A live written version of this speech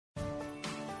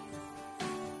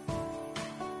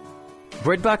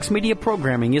Breadbox Media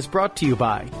programming is brought to you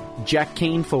by Jack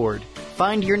Kane Ford.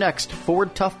 Find your next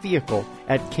Ford Tough vehicle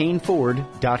at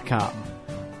caneford.com.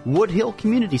 Woodhill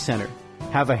Community Center.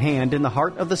 Have a hand in the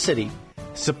heart of the city.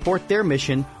 Support their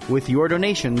mission with your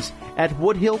donations at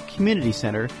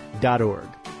woodhillcommunitycenter.org.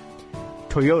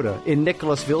 Toyota in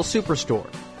Nicholasville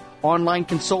Superstore. Online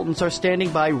consultants are standing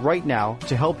by right now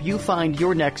to help you find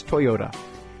your next Toyota.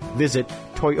 Visit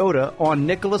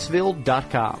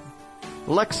toyotaonnicholasville.com.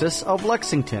 Lexus of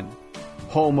Lexington,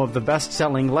 home of the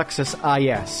best-selling Lexus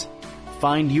IS.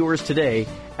 Find yours today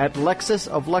at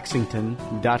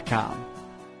lexusoflexington.com.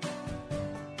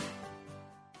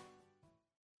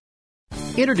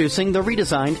 Introducing the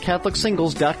redesigned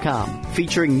CatholicSingles.com,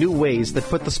 featuring new ways that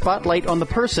put the spotlight on the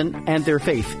person and their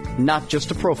faith, not just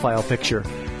a profile picture.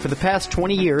 For the past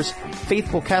 20 years,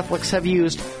 faithful Catholics have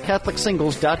used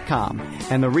CatholicSingles.com,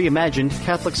 and the reimagined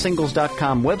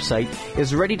CatholicSingles.com website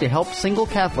is ready to help single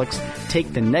Catholics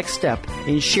take the next step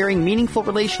in sharing meaningful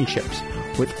relationships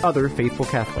with other faithful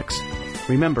Catholics.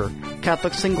 Remember,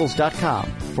 CatholicSingles.com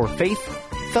for faith,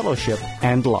 fellowship,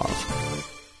 and love.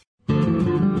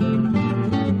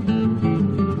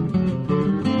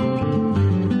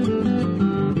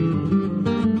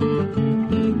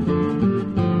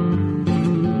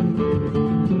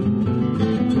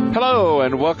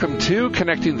 And welcome to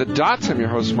Connecting the Dots. I'm your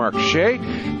host, Mark Shea,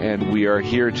 and we are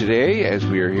here today, as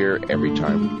we are here every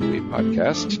time we do a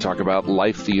podcast, to talk about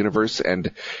life, the universe,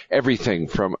 and everything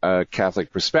from a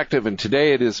Catholic perspective. And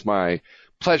today it is my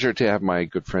pleasure to have my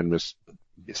good friend,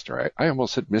 I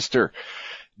almost said Mr.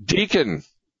 Deacon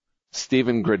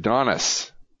Stephen Greydonis.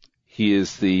 He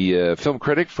is the film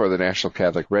critic for the National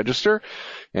Catholic Register,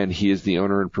 and he is the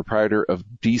owner and proprietor of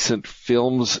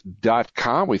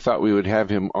DecentFilms.com. We thought we would have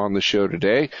him on the show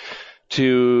today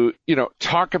to,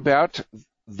 talk about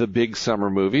the big summer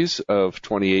movies of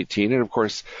 2018 and, of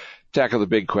course, tackle the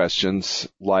big questions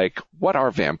like, what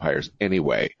are vampires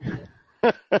anyway?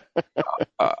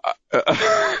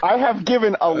 I have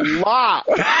given a lot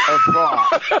of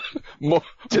thought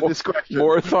to this question.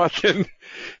 More thought than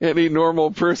any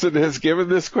normal person has given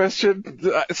this question.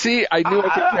 See, I knew I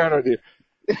could count on you.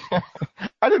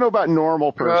 I don't know about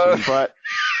normal person, but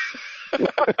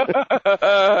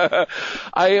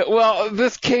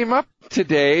this came up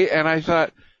today, and I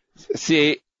thought,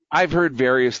 I've heard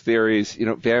various theories.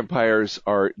 Vampires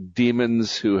are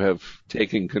demons who have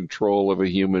taken control of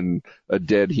a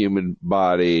dead human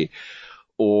body,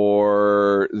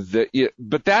 but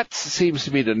that seems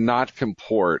to me to not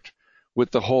comport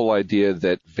with the whole idea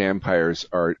that vampires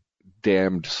are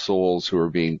damned souls who are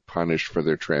being punished for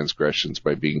their transgressions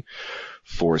by being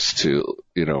forced to,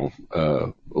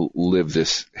 live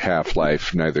this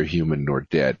half-life, neither human nor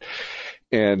dead.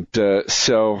 And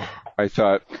so I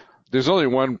thought, there's only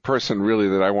one person really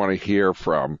that I want to hear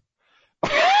from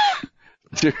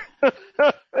to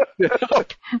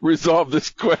help resolve this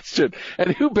question.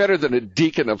 And who better than a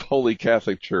deacon of Holy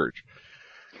Catholic Church?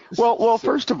 Well,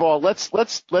 first of all, let's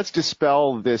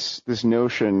dispel this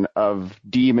notion of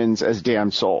demons as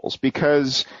damned souls,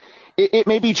 because it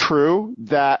may be true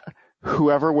that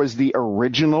whoever was the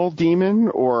original demon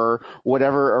or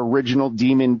whatever original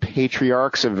demon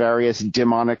patriarchs of various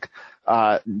demonic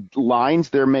lines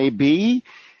there may be,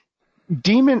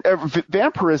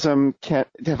 vampirism can.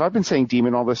 Have I been saying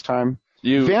demon all this time?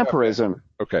 Vampirism.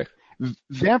 Okay.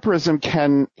 Vampirism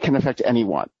can affect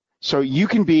anyone. So you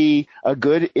can be a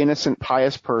good, innocent,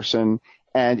 pious person,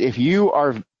 and if you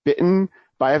are bitten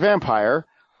by a vampire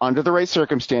under the right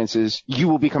circumstances, you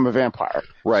will become a vampire.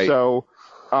 Right. So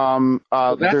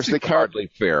that's hardly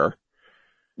fair.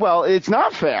 Well, it's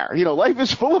not fair. Life is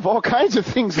full of all kinds of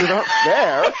things that aren't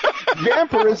fair.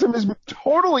 Vampirism is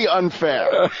totally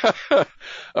unfair.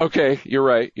 Okay, you're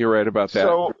right. You're right about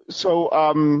that. So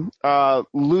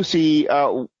Lucy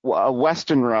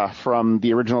Westenra from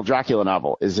the original Dracula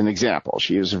novel is an example.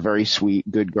 She was a very sweet,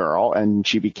 good girl, and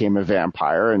she became a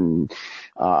vampire. And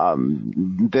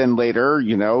then later,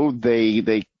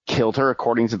 they killed her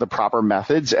according to the proper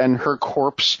methods, and her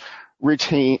corpse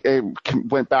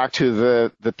went back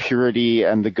to the purity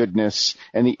and the goodness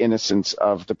and the innocence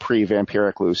of the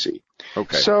pre-vampiric Lucy.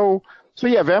 Okay. So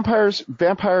yeah, vampires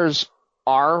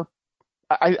are.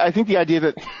 I think the idea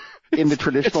that in the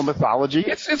traditional mythology,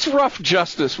 it's rough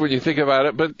justice when you think about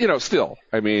it, but still,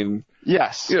 I mean,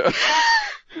 yes.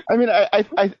 I mean,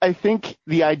 I think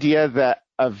the idea that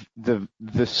of the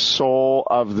soul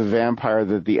of the vampire,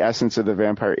 that the essence of the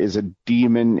vampire is a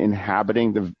demon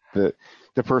inhabiting the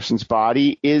person's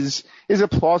body is a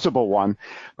plausible one.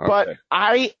 Okay. But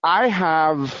I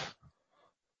have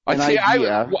an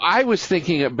idea. I was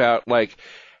thinking about like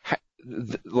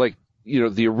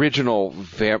the original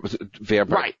vampire.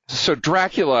 Right. So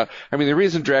Dracula, I mean, the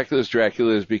reason Dracula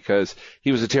is because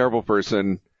he was a terrible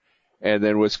person and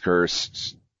then was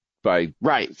cursed by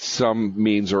some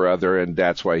means or other, and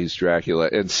that's why he's Dracula.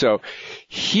 And so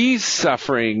he's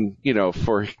suffering,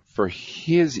 for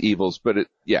his evils, but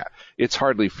it's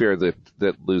hardly fair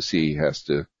that Lucy has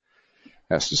to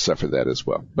suffer that as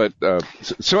well. But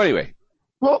so anyway.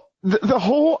 Well, the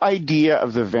whole idea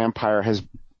of the vampire has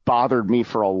bothered me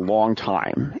for a long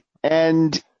time.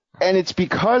 And it's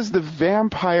because the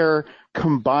vampire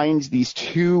combines these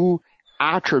two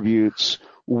attributes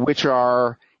which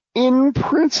are in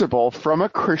principle from a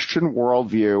Christian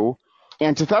worldview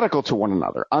antithetical to one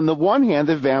another. On the one hand,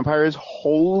 the vampire is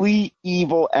wholly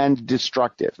evil and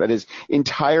destructive. That is,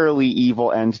 entirely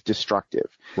evil and destructive.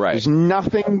 Right. There's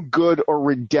nothing good or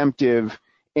redemptive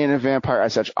in a vampire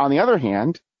as such. On the other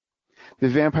hand, the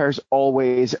vampire is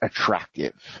always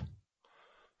attractive.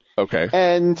 Okay.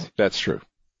 And that's true.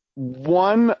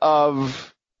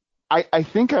 I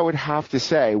think I would have to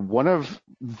say, one of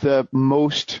the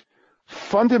most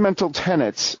fundamental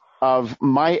tenets of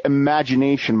my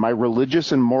imagination, my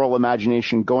religious and moral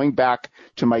imagination, going back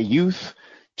to my youth,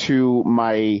 to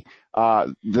my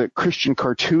the Christian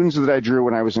cartoons that I drew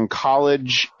when I was in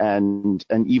college, and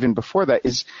even before that,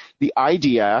 is the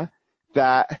idea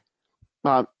that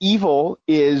evil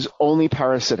is only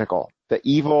parasitical. That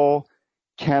evil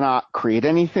cannot create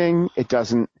anything. It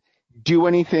doesn't do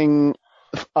anything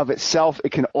of itself.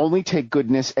 It can only take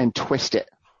goodness and twist it.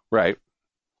 Right.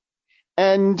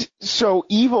 And so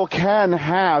evil can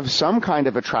have some kind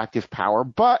of attractive power,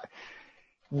 but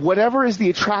whatever is the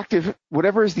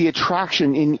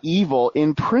attraction in evil,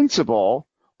 in principle,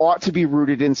 ought to be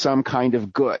rooted in some kind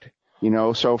of good.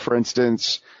 So for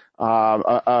instance,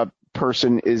 a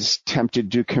person is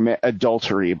tempted to commit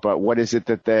adultery, but what's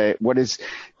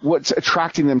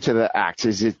attracting them to the act?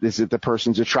 Is it the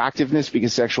person's attractiveness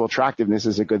because sexual attractiveness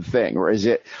is a good thing? Or is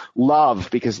it love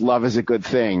because love is a good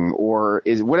thing? Or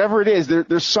is whatever it is,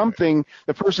 there's something,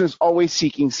 the person is always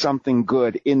seeking something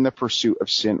good in the pursuit of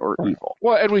sin or evil.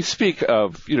 Well, and we speak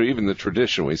of, even the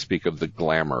tradition, we speak of the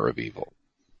glamour of evil.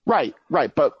 Right.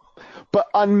 But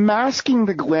unmasking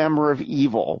the glamour of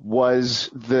evil was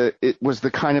the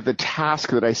kind of the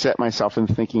task that I set myself in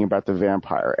thinking about the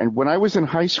vampire. And when I was in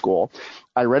high school,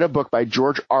 I read a book by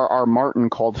George R.R. Martin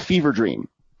called Fever Dream.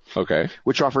 Okay.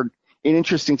 Which offered an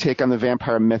interesting take on the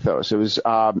vampire mythos. It was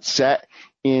set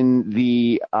in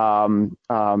the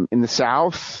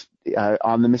South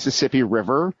on the Mississippi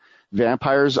River.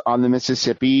 Vampires on the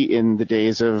Mississippi in the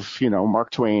days of, Mark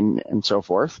Twain and so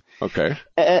forth. Okay.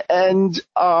 And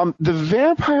the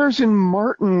vampires in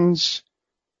Martin's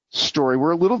story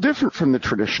were a little different from the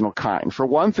traditional kind. For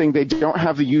one thing, they don't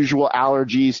have the usual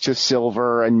allergies to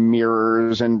silver and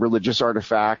mirrors and religious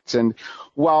artifacts. And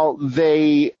while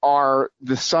the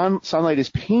sunlight is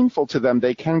painful to them,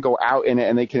 they can go out in it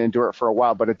and they can endure it for a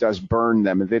while, but it does burn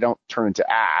them and they don't turn into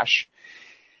ash.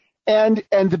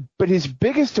 But his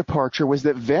biggest departure was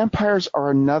that vampires are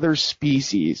another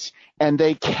species and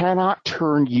they cannot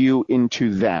turn you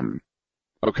into them.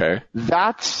 Okay.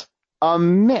 That's a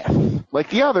myth like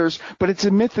the others, but it's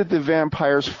a myth that the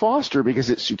vampires foster because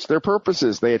it suits their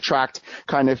purposes. They attract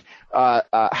kind of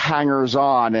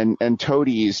hangers-on and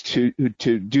toadies to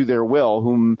do their will,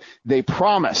 whom they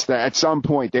promise that at some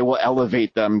point they will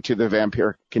elevate them to the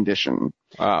vampire condition.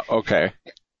 Okay.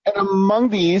 And among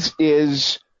these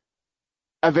is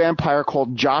a vampire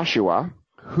called Joshua,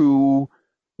 who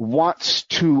wants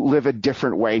to live a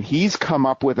different way. He's come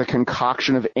up with a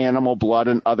concoction of animal blood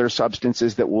and other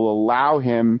substances that will allow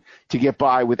him to get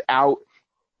by without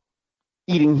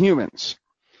eating humans.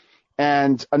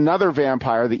 And another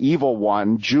vampire, the evil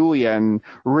one, Julian,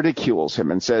 ridicules him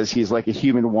and says he's like a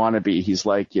human wannabe. He's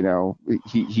like,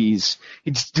 he's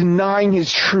denying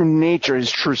his true nature, his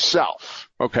true self.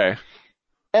 Okay.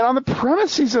 And on the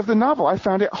premises of the novel, I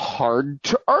found it hard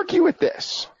to argue with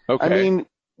this. Okay. I mean,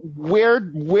 where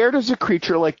does a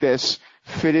creature like this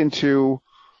fit into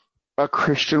a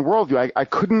Christian worldview? I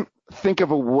couldn't think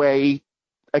of a way.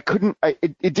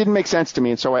 It didn't make sense to me.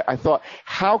 And so I thought,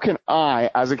 how can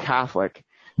I, as a Catholic,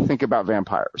 think about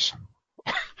vampires?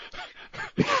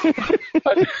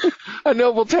 A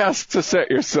noble task to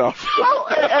set yourself. Well,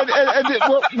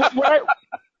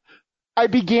 I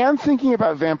began thinking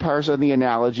about vampires on the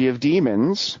analogy of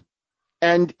demons,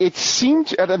 and it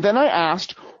seemed, and then I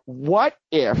asked, what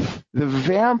if the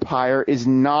vampire is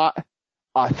not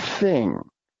a thing,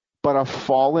 but a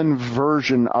fallen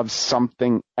version of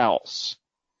something else?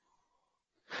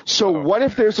 So what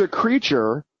if there's a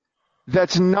creature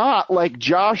that's not like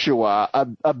Joshua,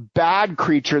 a bad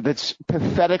creature that's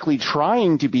pathetically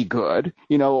trying to be good,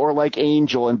 or like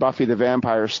Angel in Buffy the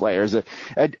Vampire Slayer,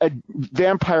 a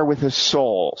vampire with a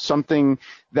soul, something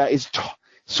that is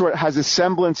sort of has a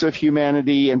semblance of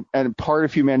humanity and part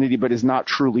of humanity, but is not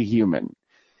truly human.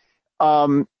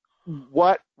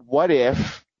 What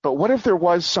if there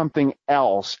was something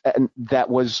else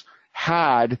that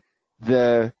had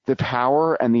the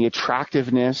power and the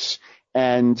attractiveness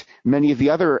and many of the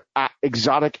other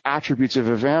exotic attributes of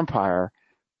a vampire,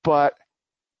 but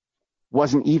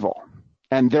wasn't evil,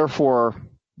 and therefore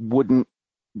wouldn't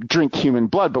drink human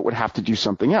blood, but would have to do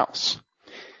something else?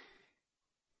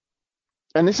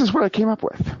 And this is what I came up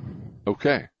with.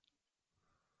 Okay.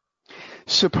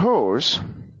 Suppose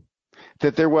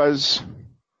that there was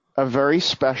a very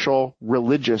special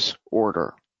religious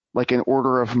order, like an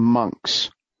order of monks,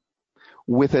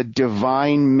 with a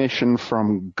divine mission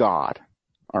from God.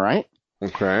 All right?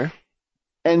 Okay.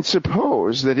 And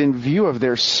suppose that in view of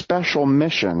their special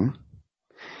mission,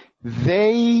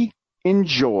 they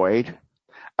enjoyed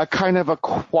a kind of a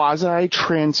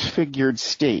quasi-transfigured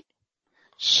state.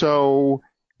 So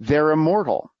they're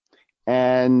immortal,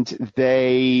 and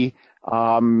they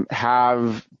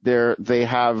have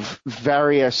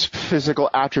various physical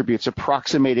attributes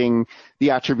approximating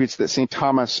the attributes that St.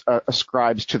 Thomas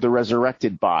ascribes to the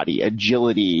resurrected body: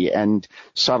 agility and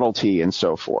subtlety and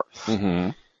so forth.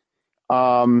 Mm-hmm.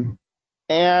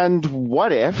 And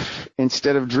what if,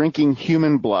 instead of drinking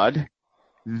human blood,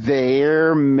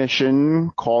 their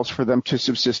mission calls for them to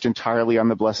subsist entirely on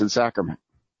the Blessed Sacrament?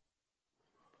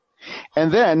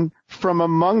 And then, from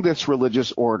among this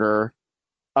religious order,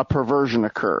 a perversion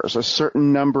occurs. A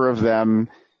certain number of them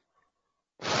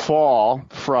fall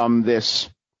from this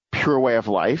pure way of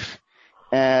life,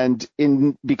 and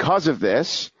because of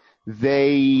this,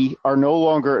 they are no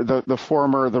longer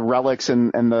the relics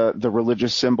and the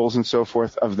religious symbols and so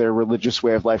forth of their religious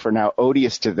way of life are now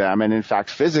odious to them, and in fact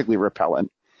physically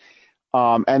repellent.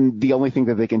 And the only thing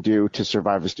that they can do to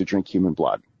survive is to drink human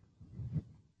blood.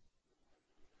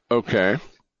 Okay.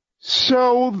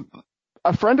 So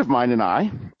a friend of mine and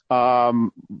I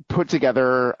put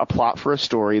together a plot for a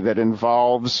story that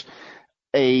involves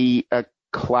a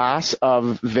class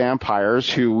of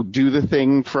vampires who do the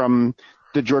thing from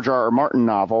the George R.R. Martin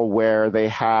novel where they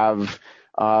have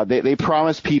they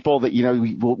promise people that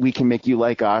we can make you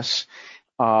like us,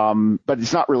 but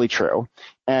it's not really true.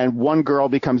 And one girl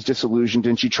becomes disillusioned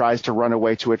and she tries to run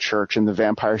away to a church, and the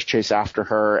vampires chase after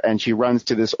her, and she runs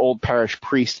to this old parish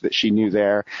priest that she knew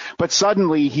there. But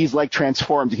suddenly he's like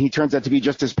transformed, and he turns out to be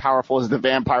just as powerful as the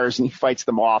vampires, and he fights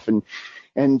them off,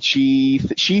 and she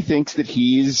thinks that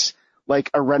he's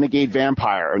like a renegade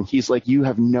vampire, and he's like, you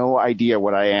have no idea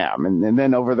what I am. And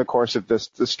then over the course of the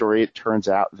story, it turns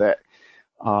out that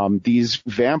these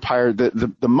vampire,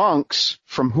 the monks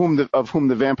of whom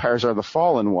the vampires are the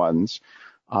fallen ones,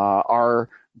 are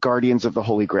guardians of the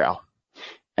Holy Grail.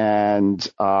 And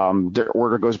their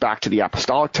order goes back to the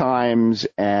apostolic times,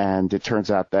 and it turns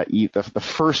out that the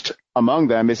first among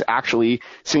them is actually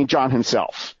St. John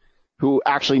himself, who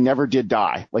actually never did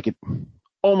die, like it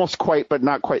almost quite but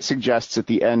not quite suggests at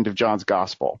the end of John's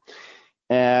Gospel.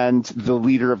 And the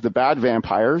leader of the bad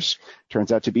vampires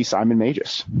turns out to be Simon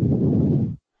Magus.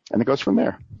 And it goes from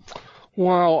there.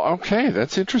 Well, okay,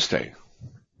 that's interesting.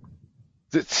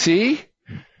 See?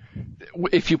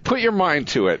 If you put your mind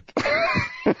to it.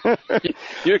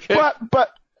 you can...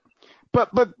 But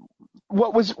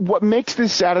what makes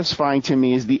this satisfying to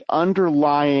me is the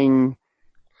underlying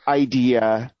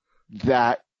idea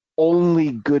that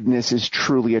only goodness is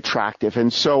truly attractive.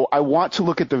 And so I want to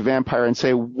look at the vampire and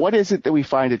say, what is it that we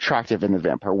find attractive in the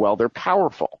vampire? Well, they're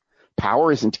powerful.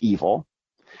 Power isn't evil.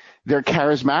 They're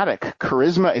charismatic.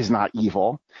 Charisma is not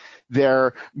evil.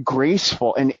 They're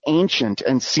graceful and ancient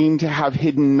and seem to have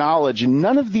hidden knowledge. And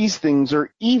none of these things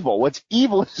are evil. What's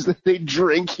evil is that they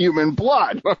drink human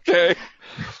blood. Okay.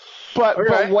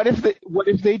 But what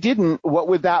if they didn't? What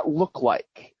would that look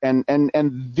like? And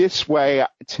this way,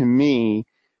 to me,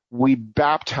 we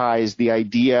baptize the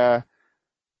idea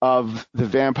of the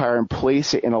vampire and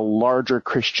place it in a larger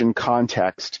Christian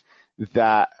context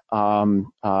that,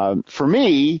 for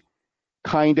me,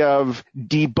 kind of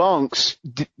debunks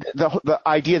the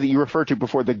idea that you referred to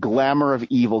before, the glamour of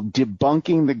evil.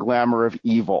 Debunking the glamour of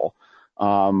evil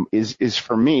is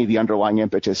for me the underlying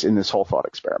impetus in this whole thought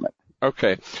experiment.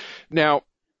 Okay. Now,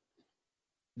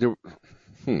 there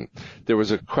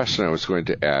was a question I was going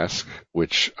to ask,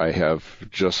 which I have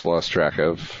just lost track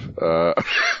of.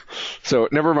 So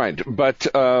never mind. But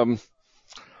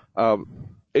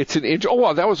it's an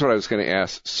well, that was what I was going to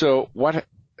ask. So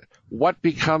what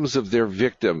becomes of their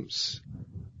victims?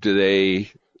 Do they?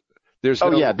 There's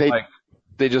no,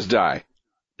 they just die.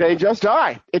 They just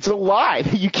die. It's a lie.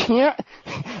 You can't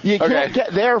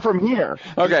get there from here.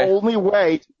 Okay. The only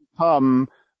way to become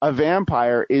a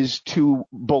vampire is to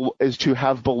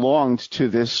have belonged to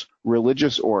this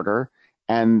religious order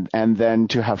and then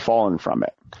to have fallen from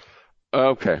it.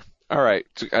 Okay. All right.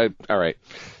 All right.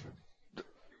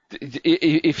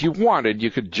 If you wanted,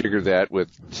 you could jigger that with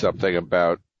something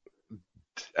about,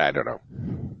 I don't know.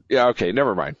 Yeah, okay,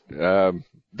 never mind.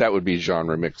 That would be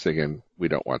genre mixing, and we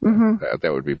don't want that. Mm-hmm.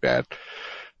 That would be bad.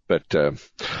 But,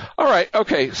 all right,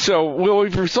 okay, so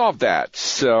we've resolved that.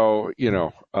 So,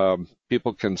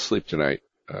 people can sleep tonight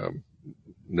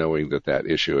knowing that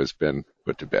issue has been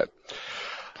put to bed.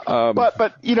 But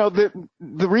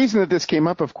the reason that this came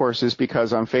up, of course, is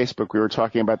because on Facebook we were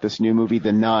talking about this new movie,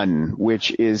 The Nun,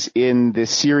 which is in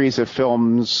this series of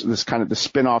films, this kind of the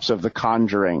spin-offs of The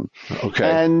Conjuring. Okay.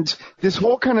 And this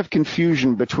whole kind of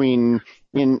confusion between,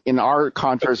 in our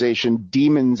conversation,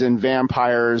 demons and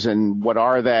vampires and what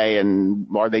are they and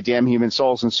are they damn human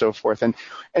souls and so forth. And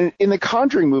in the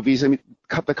Conjuring movies, I mean,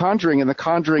 The Conjuring and The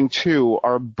Conjuring 2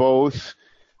 are both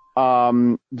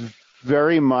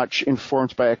very much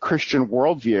informed by a Christian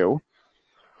worldview.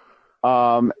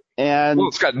 And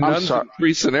it's got nuns and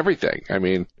priests and everything. I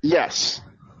mean, yes.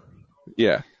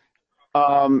 Yeah.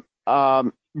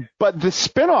 But the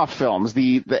spin-off films,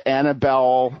 the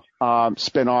Annabelle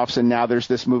spin-offs, and now there's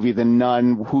this movie, The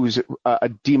Nun, who's a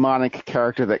demonic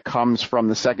character that comes from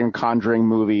the second Conjuring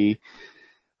movie.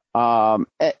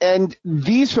 And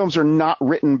these films are not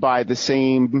written by the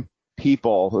same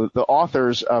people. The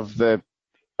authors of the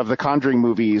Conjuring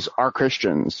movies are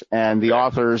Christians, and the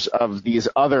authors of these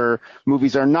other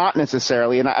movies are not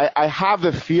necessarily. And I have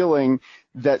the feeling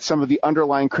that some of the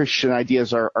underlying Christian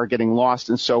ideas are getting lost.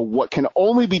 And so what can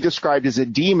only be described as a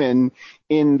demon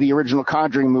in the original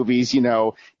Conjuring movies,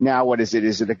 now what is it?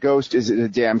 Is it a ghost? Is it a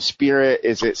damn spirit?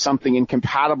 Is it something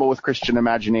incompatible with Christian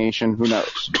imagination? Who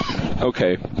knows?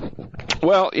 Okay.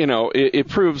 Well, it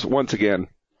proves once again,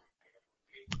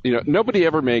 nobody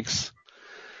ever makes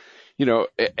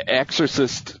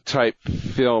exorcist-type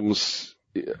films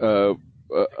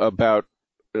about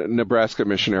Nebraska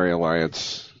Missionary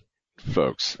Alliance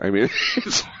folks. I mean,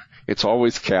 it's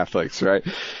always Catholics, right?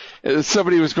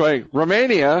 Somebody was going,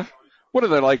 Romania? What are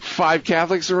there, like 5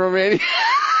 Catholics in Romania?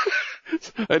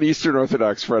 An Eastern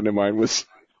Orthodox friend of mine was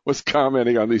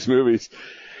commenting on these movies.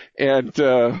 And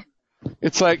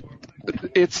it's like,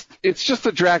 it's just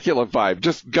a Dracula vibe.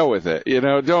 Just go with it,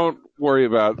 don't worry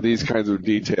about these kinds of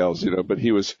details, but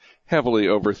he was heavily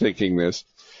overthinking this.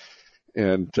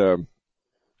 And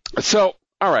so,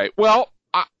 all right, well,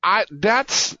 I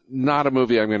that's not a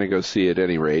movie I'm going to go see at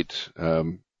any rate.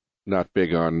 Not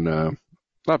big on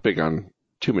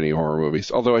too many horror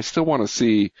movies, although I still want to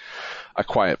see A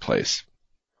Quiet Place.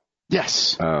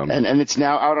 Yes, and it's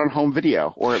now out on home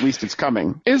video, or at least it's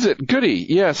coming. Is it? Goody.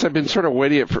 Yes, I've been sort of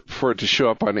waiting for it to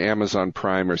show up on Amazon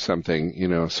Prime or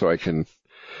something, so I can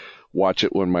watch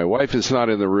it when my wife is not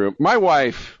in the room. My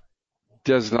wife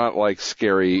does not like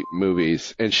scary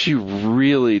movies, and she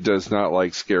really does not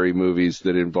like scary movies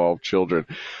that involve children.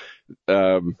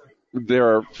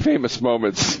 There are famous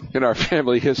moments in our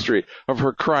family history of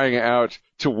her crying out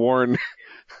to warn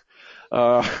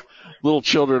little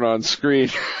children on screen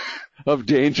of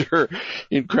danger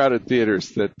in crowded theaters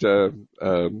that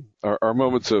are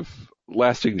moments of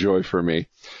lasting joy for me.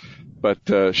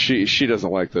 But she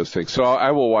doesn't like those things. So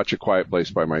I will watch A Quiet Place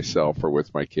by myself or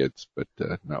with my kids, but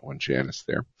not when Janice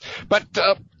there. But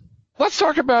let's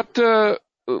talk about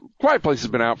Quiet Place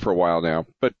has been out for a while now,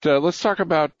 but let's talk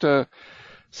about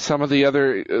some of the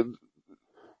other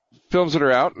films that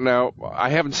are out. Now, I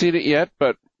haven't seen it yet,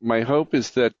 but my hope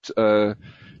is that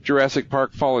Jurassic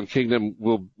Park Fallen Kingdom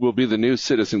will be the new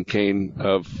Citizen Kane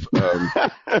of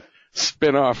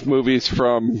spin-off movies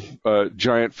from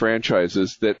giant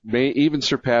franchises that may even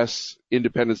surpass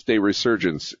Independence Day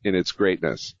Resurgence in its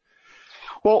greatness.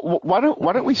 Well, why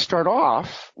don't we start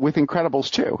off with Incredibles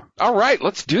 2? All right,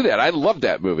 let's do that. I loved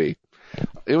that movie.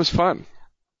 It was fun.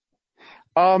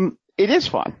 It is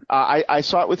fun. I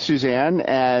saw it with Suzanne,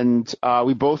 and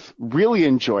we both really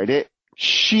enjoyed it.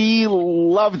 She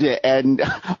loved it, and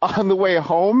on the way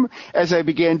home, as I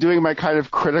began doing my kind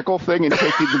of critical thing and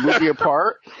taking the movie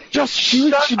apart, she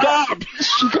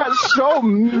got so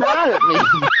mad at me.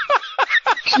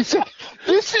 She said,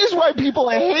 "This is why people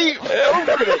hate film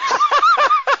critics.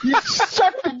 You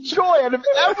suck the joy out of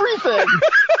everything."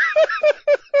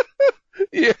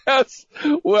 Yes.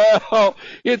 Well,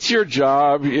 it's your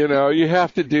job, you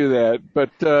have to do that.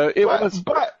 But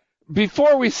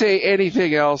before we say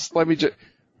anything else, let me just,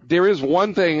 there is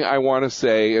one thing I want to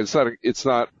say. It's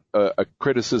not a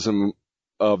criticism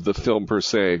of the film per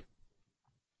se,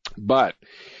 but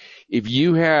if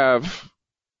you have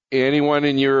anyone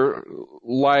in your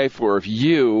life, or if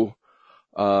you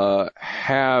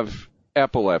have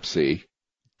epilepsy,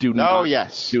 do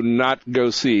not go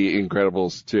see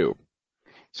Incredibles 2.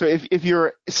 So if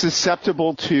you're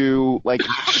susceptible to like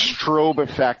strobe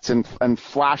effects and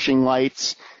flashing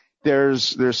lights,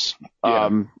 there's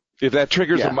if that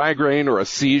triggers a migraine or a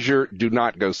seizure, do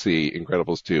not go see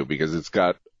Incredibles 2 because it's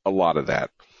got a lot of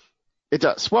that. It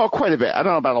does. Well, quite a bit. I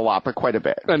don't know about a lot, but quite a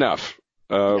bit. Enough.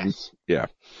 Yes. Yeah.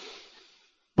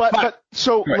 But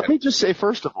so let me just say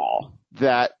first of all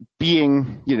that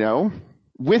being,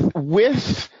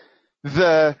 with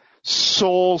the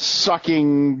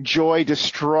soul-sucking,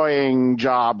 joy-destroying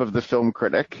job of the film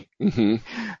critic,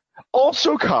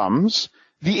 also comes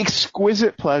the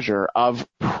exquisite pleasure of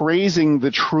praising the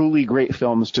truly great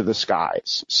films to the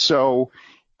skies. So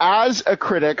as a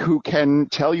critic who can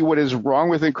tell you what is wrong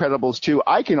with Incredibles 2,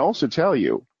 I can also tell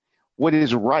you what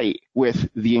is right with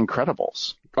The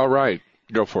Incredibles. All right.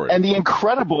 Go for it. And The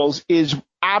Incredibles is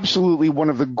absolutely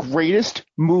one of the greatest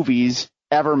movies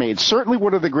ever made. Certainly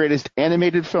one of the greatest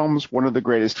animated films, one of the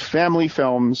greatest family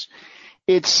films.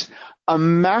 It's a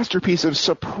masterpiece of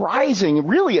surprising,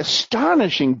 really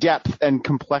astonishing depth and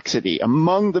complexity.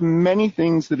 Among the many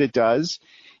things that it does,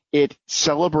 it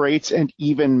celebrates and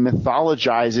even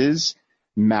mythologizes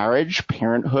marriage,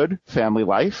 parenthood, family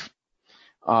life,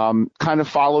 kind of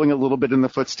following a little bit in the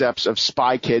footsteps of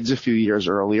Spy Kids a few years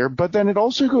earlier. But then it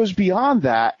also goes beyond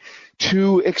that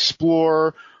to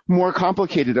explore more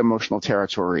complicated emotional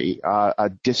territory,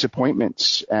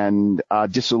 disappointments and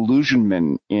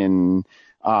disillusionment in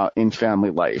family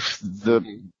life,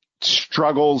 the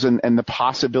struggles and the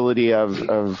possibility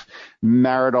of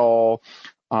marital,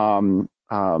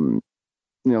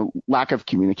 lack of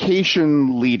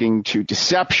communication leading to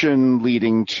deception,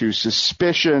 leading to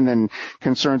suspicion and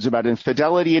concerns about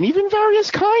infidelity, and even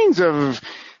various kinds of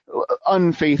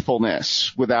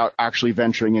unfaithfulness without actually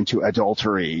venturing into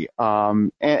adultery.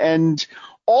 And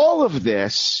all of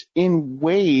this in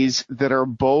ways that are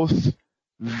both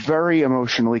very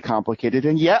emotionally complicated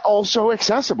and yet also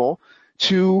accessible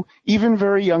to even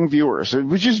very young viewers,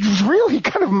 which is really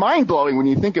kind of mind-blowing when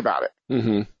you think about it.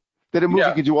 That a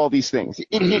movie can do all these things.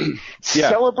 It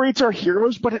celebrates our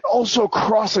heroes, but it also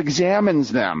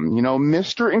cross-examines them.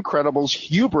 Mr. Incredible's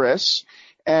hubris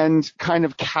and kind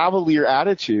of cavalier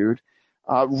attitude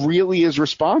really is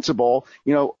responsible,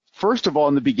 first of all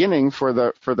in the beginning for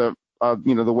the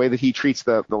way that he treats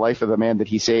the life of the man that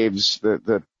he saves,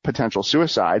 the potential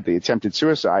suicide, the attempted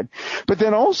suicide. But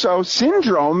then also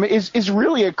Syndrome is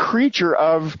really a creature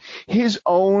of his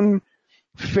own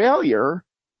failure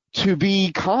to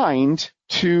be kind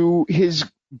to his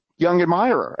young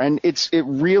admirer. And it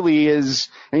really is,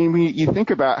 when you think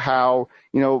about how,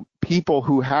 people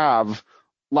who have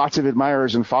lots of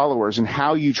admirers and followers and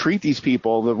how you treat these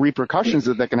people, the repercussions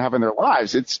that can have in their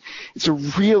lives, it's a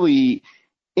really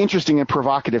interesting and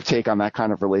provocative take on that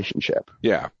kind of relationship.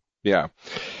 Yeah. And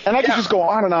I could just go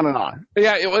on and on and on.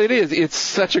 Yeah, it is. It's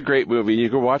such a great movie. You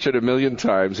can watch it a million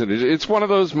times, and it's one of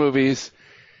those movies.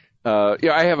 I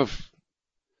have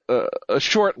a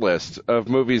short list of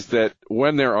movies that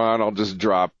when they're on, I'll just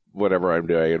drop whatever I'm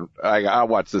doing, and I'll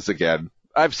watch this again.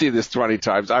 I've seen this 20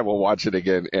 times. I will watch it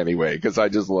again anyway because I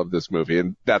just love this movie,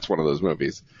 and that's one of those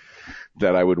movies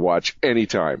that I would watch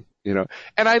anytime. And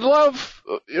I love,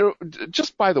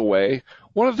 just by the way,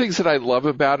 one of the things that I love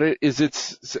about it is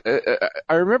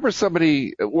I remember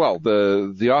somebody,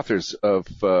 the authors of,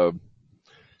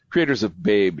 creators of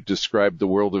Babe described the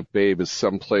world of Babe as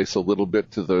someplace a little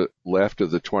bit to the left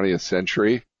of the 20th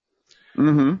century.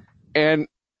 And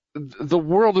the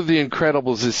world of The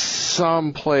Incredibles is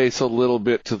someplace a little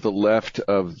bit to the left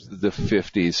of the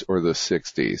 50s or the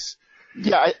 60s.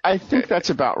 Yeah, I think that's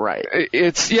about right.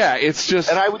 It's just,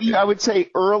 and I would say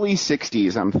early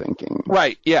 60s. I'm thinking.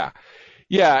 Right. Yeah.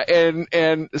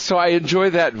 And so I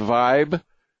enjoy that vibe,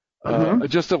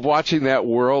 just of watching that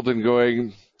world and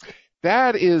going,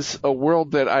 that is a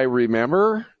world that I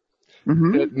remember.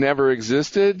 That never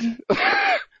existed,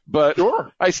 but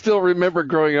I still remember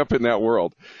growing up in that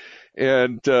world.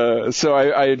 And so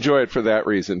I enjoy it for that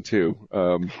reason too.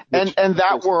 And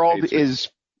that world is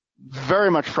very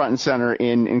much front and center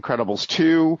in Incredibles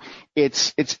 2.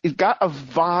 It's got a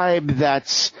vibe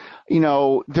that's,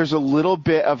 there's a little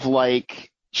bit of like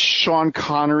Sean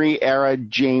Connery era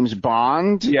James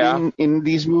Bond in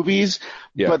these movies,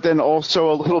 but then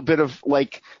also a little bit of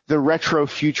like the retro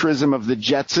futurism of the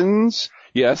Jetsons.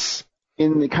 Yes.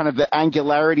 in the kind of the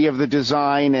angularity of the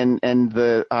design and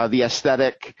the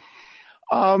aesthetic.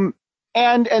 And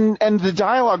the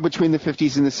dialogue between the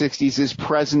 50s and the 60s is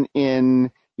present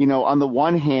in, on the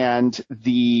one hand,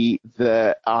 the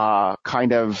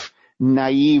kind of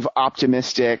naive,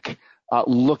 optimistic,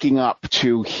 looking up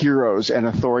to heroes and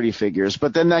authority figures,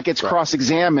 but then that gets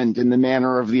cross-examined in the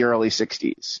manner of the early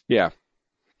 60s. Yeah.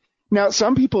 Now,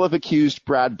 some people have accused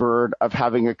Brad Bird of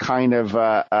having a kind of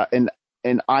an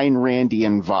Ayn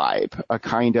Randian vibe, a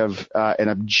kind of an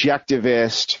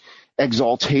objectivist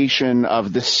exaltation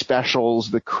of the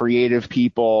specials, the creative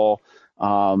people,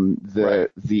 the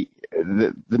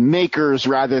makers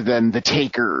rather than the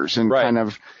takers, and kind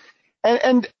of,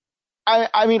 and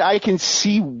I mean, I can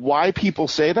see why people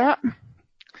say that.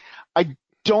 I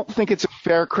don't think it's a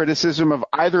fair criticism of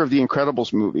either of the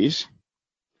Incredibles movies.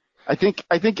 I think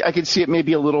I could see it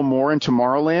maybe a little more in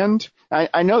Tomorrowland.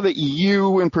 I know that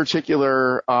you in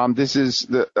particular, this is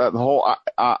the whole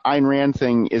Ayn Rand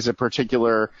thing is a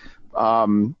particular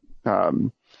kind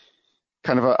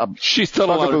of a she's done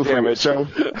a lot of damage. So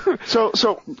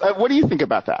what do you think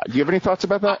about that? Do you have any thoughts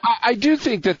about that? I do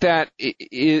think that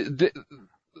is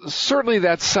certainly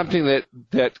that's something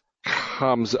that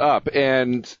comes up,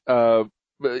 and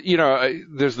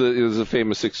there's a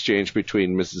famous exchange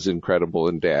between Mrs. Incredible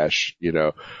and Dash,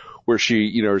 where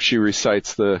she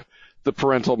recites the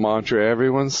parental mantra,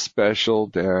 everyone's special,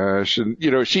 Dash, and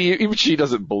she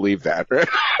doesn't believe that, right?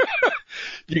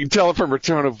 You can tell it from her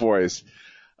tone of voice.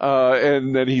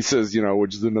 And then he says,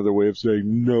 which is another way of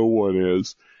saying no one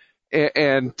is.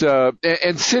 And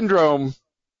Syndrome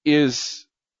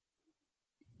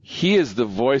he is the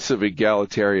voice of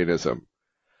egalitarianism.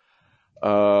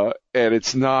 And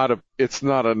it's not a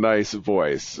nice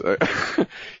voice.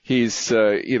 He's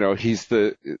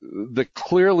the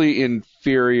clearly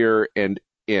inferior and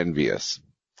envious.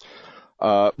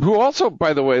 Who also,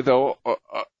 by the way, though,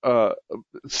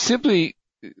 simply,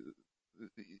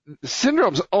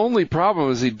 Syndrome's only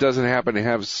problem is he doesn't happen to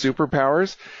have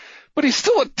superpowers, but he's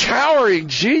still a towering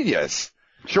genius.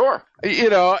 Sure.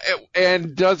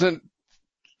 And doesn't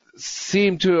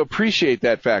seem to appreciate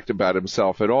that fact about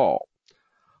himself at all.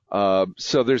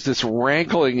 So there's this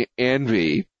rankling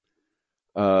envy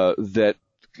that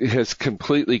has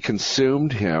completely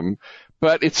consumed him,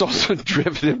 but it's also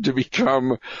driven him to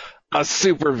become a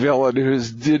supervillain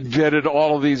who's invented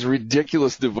all of these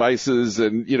ridiculous devices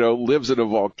and, lives in a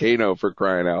volcano, for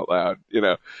crying out loud,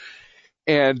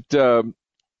 And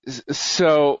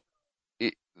so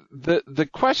the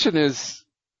question is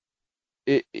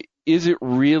it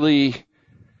really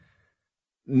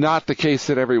not the case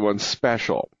that everyone's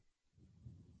special?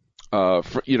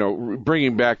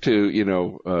 Bringing back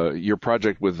to, your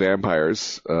project with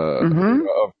vampires,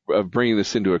 of bringing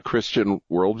this into a Christian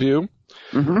worldview.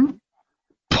 Mm-hmm.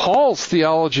 Paul's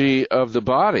theology of the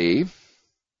body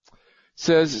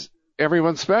says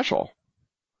everyone's special.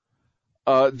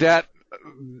 That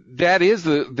is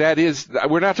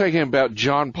we're not talking about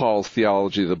John Paul's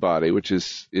theology of the body, which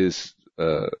is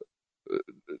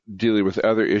dealing with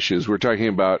other issues. We're talking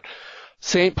about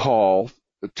St. Paul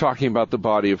talking about the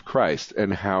body of Christ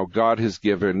and how God has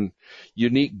given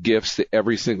unique gifts to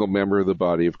every single member of the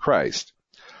body of Christ.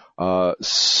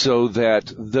 So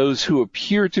that those who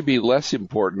appear to be less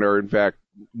important are in fact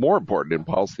more important in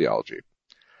Paul's theology.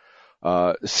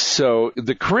 So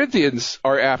the Corinthians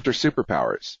are after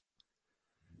superpowers.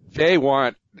 They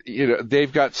want,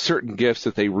 they've got certain gifts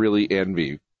that they really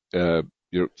envy.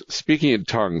 Speaking in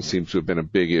tongues seems to have been a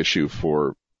big issue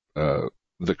for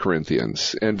the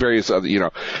Corinthians, and various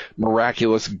other,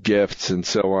 miraculous gifts and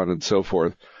so on and so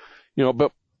forth.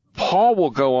 But Paul will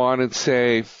go on and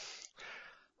say,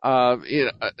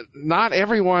 not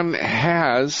everyone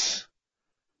has,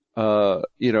 the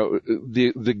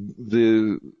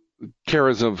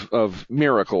charism of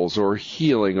miracles or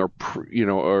healing or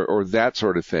that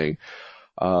sort of thing.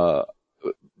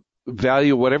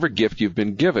 Value whatever gift you've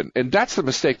been given. And that's the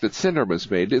mistake that Syndrome has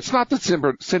made. It's not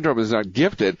that Syndrome is not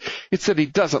gifted. It's that he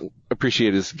doesn't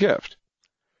appreciate his gift.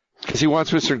 Because he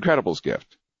wants Mr. Incredible's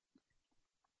gift.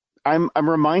 I'm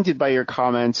reminded by your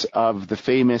comments of the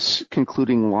famous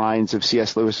concluding lines of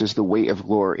C.S. Lewis's The Weight of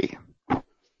Glory,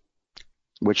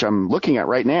 which I'm looking at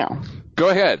right now. Go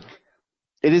ahead.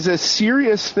 It is a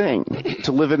serious thing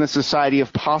to live in a society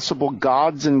of possible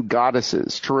gods and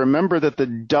goddesses, to remember that the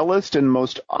dullest and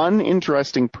most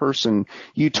uninteresting person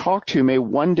you talk to may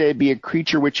one day be a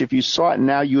creature which, if you saw it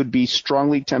now, you would be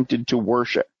strongly tempted to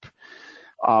worship.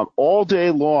 All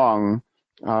day long,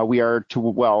 we are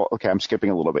to, I'm skipping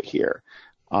a little bit here.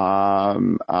 There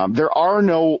are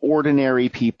no ordinary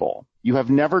people. You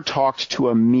have never talked to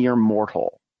a mere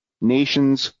mortal.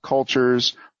 nations,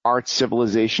 cultures, arts,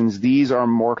 civilizations. These are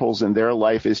mortals, and their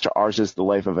life is to ours as the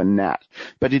life of a gnat.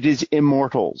 But it is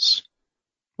immortals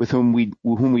with whom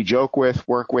we joke with,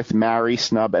 work with, marry,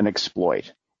 snub, and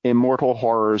exploit. Immortal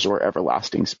horrors or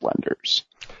everlasting splendors.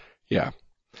 Yeah.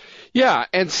 Yeah,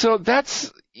 and so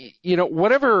that's,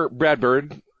 whatever Brad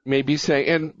Bird may be saying,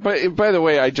 and by the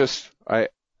way, just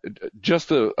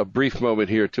a brief moment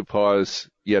here to pause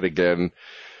yet again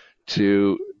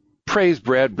to praise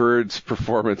Brad Bird's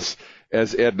performance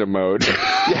as Edna Mode.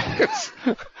 Yes.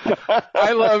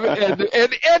 I love Edna,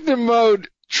 and Edna Mode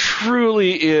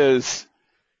truly is,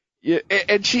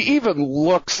 and she even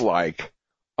looks like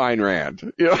Ayn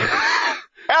Rand,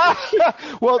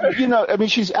 Well,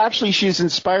 she's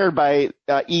inspired by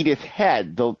Edith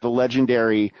Head, the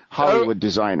legendary Hollywood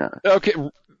designer.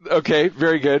 Okay,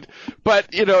 very good.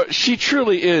 But, she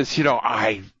truly is,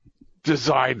 I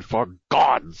designed for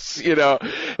gods,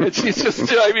 and she's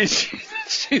just,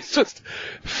 she's just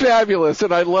fabulous.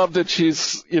 And I love that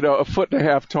she's, a foot and a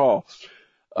half tall.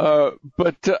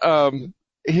 But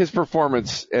his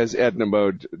performance as Edna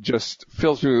Mode just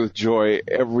fills me with joy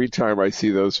every time I see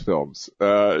those films.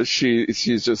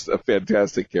 She's just a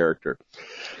fantastic character.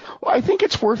 Well, I think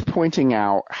it's worth pointing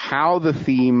out how the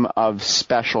theme of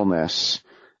specialness,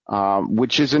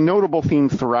 which is a notable theme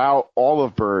throughout all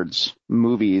of Bird's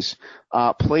movies,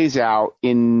 plays out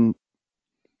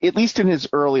at least in his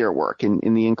earlier work, in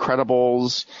The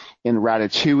Incredibles, in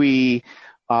Ratatouille.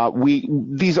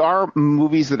 These are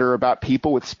movies that are about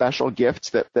people with special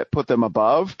gifts that put them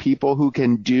above, people who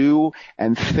can do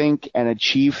and think and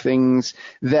achieve things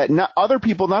that other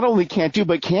people not only can't do,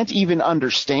 but can't even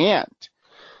understand.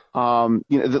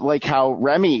 Like how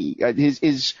Remy,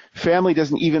 his family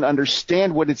doesn't even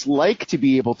understand what it's like to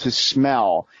be able to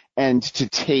smell and to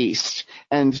taste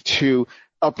and to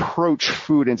approach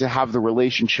food and to have the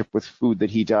relationship with food that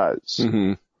he does.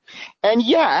 Mm-hmm. And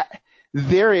yet,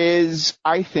 there is,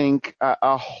 I think,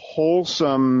 a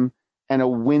wholesome and a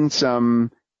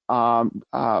winsome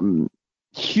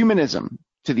humanism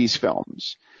to these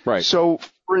films. Right. So,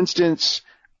 for instance,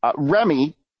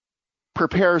 Remy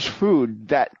prepares food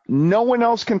that no one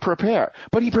else can prepare,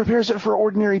 but he prepares it for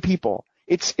ordinary people.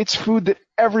 It's food that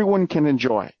everyone can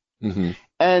enjoy. Mm-hmm.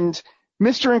 And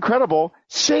Mr. Incredible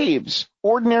saves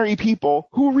ordinary people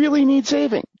who really need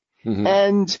saving. Mm-hmm.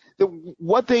 And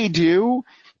what they do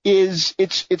is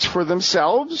it's for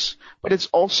themselves, but it's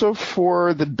also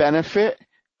for the benefit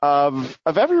of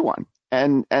everyone.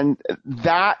 And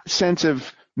that sense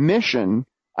of mission,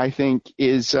 I think,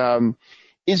 is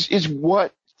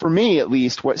what, for me at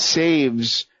least, what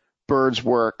saves Bird's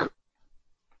work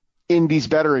in these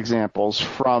better examples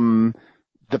from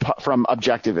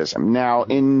objectivism. Now,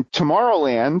 in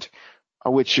Tomorrowland,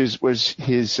 which was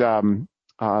his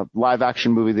live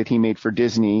action movie that he made for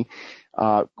Disney,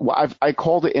 I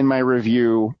called it in my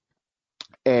review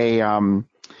a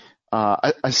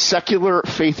secular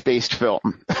faith-based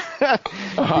film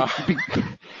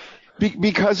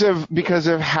because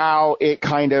of how it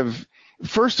kind of,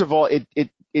 first of all,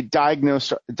 it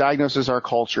diagnoses our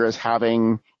culture as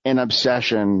having an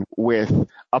obsession with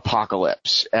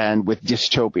apocalypse and with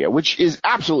dystopia, which is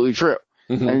absolutely true.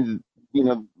 Mm-hmm.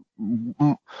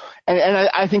 And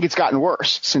I think it's gotten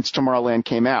worse since Tomorrowland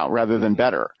came out rather than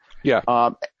better. Yeah.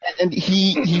 And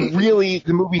he really,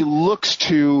 the movie looks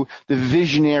to the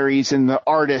visionaries and the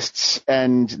artists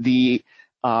and the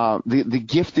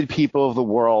gifted people of the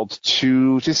world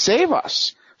to save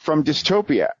us from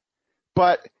dystopia.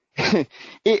 But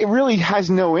it really has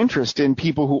no interest in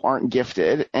people who aren't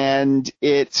gifted, and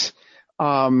it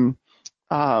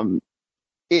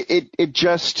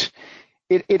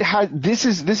has, this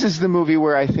is the movie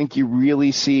where I think you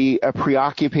really see a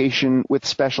preoccupation with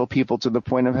special people to the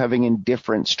point of having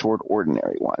indifference toward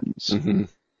ordinary ones. Mm-hmm.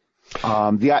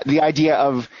 The idea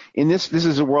of, this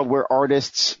is a world where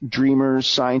artists, dreamers,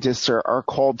 scientists are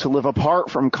called to live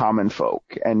apart from common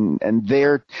folk, and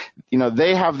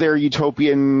they have their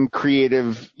utopian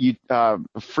creative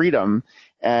freedom,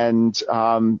 and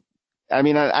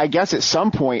I guess at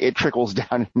some point it trickles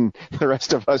down and the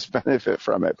rest of us benefit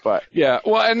from it. But yeah,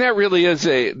 well, and that really is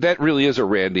a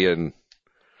Randian.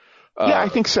 I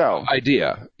think so.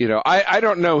 Idea. I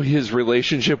don't know his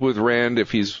relationship with Rand,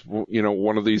 if he's,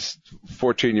 one of these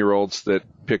 14-year-olds that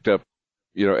picked up,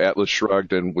 Atlas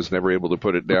Shrugged and was never able to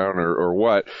put it down or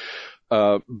what.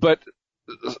 But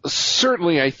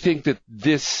certainly I think that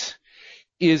this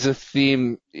is a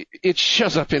theme. It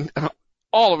shows up in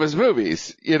all of his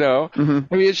movies,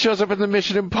 Mm-hmm. it shows up in the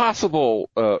Mission Impossible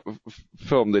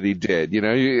film that he did,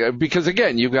 because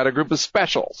again, you've got a group of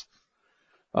specials,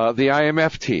 the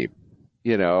IMF team,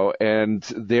 and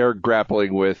they're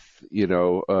grappling with,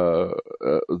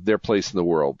 their place in the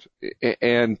world.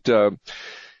 And,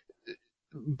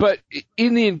 but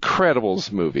in the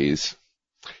Incredibles movies,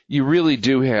 you really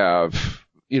do have,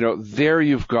 there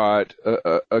you've got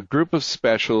a group of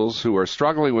specials who are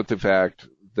struggling with the fact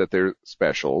that they're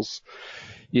specials,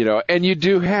 and you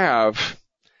do have,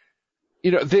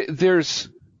 there's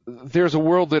a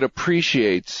world that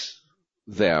appreciates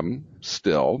them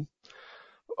still.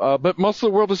 But most of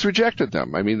the world has rejected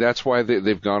them. I mean, that's why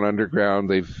they've gone underground.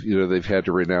 They've had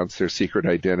to renounce their secret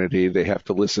identity. They have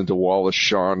to listen to Wallace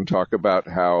Shawn talk about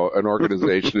how an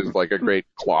organization is like a great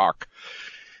clock.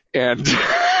 And, and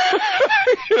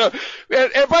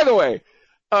by the way,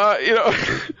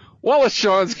 Wallace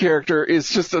Shawn's character is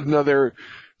just another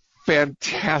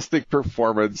fantastic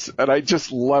performance. And I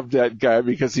just love that guy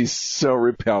because he's so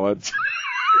repellent.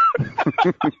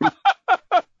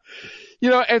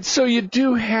 And so you've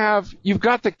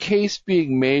got the case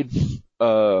being made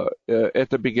at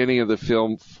the beginning of the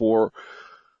film for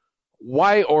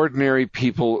why ordinary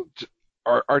people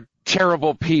are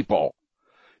terrible people.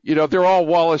 They're all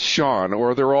Wallace Shawn,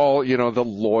 or they're all, the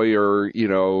lawyer,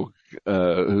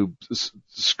 who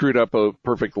screwed up a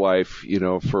perfect life,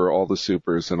 for all the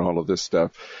supers and all of this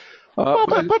stuff.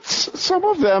 But some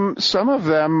of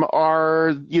them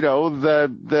are,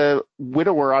 the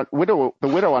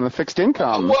widow on the fixed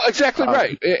income. Well, exactly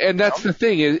right, and that's the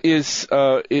thing is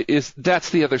that's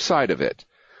the other side of it.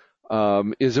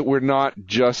 Is that we're not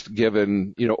just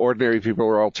given, ordinary people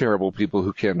are all terrible people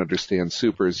who can't understand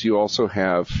supers. You also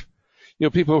have,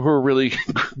 people who are really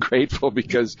grateful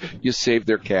because you saved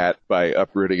their cat by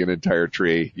uprooting an entire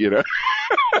tree,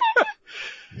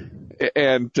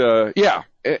 And,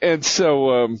 and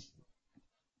so,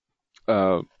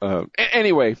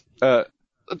 anyway,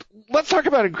 let's talk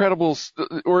about Incredibles,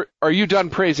 or are you done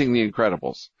praising The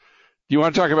Incredibles? Do you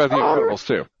want to talk about The Incredibles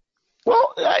too?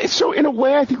 Well, so in a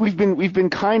way, I think we've been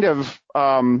kind of,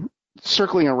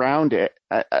 circling around it.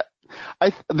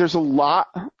 There's a lot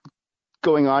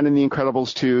going on in The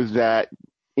Incredibles 2 that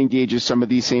engages some of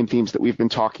these same themes that we've been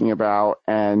talking about,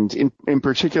 and in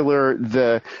particular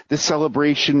the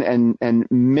celebration and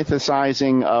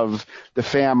mythicizing of the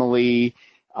family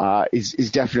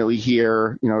is definitely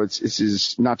here. This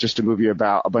is not just a movie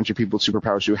about a bunch of people with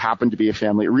superpowers who happen to be a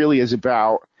family. It really is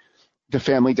about the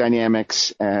family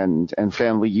dynamics and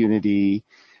family unity,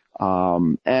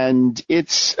 and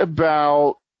it's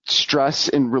about stress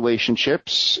in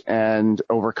relationships and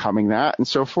overcoming that and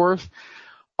so forth.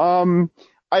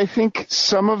 I think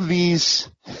some of these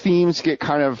themes get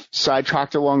kind of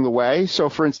sidetracked along the way. So,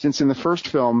 for instance, in the first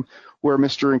film, where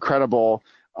Mr. Incredible,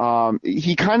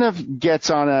 he kind of gets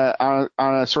on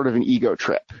a sort of an ego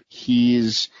trip.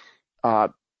 He's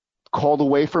called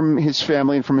away from his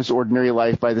family and from his ordinary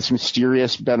life by this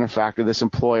mysterious benefactor, this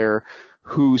employer,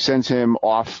 who sends him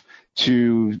off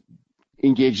to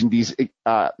engage in these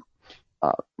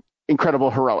incredible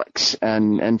heroics,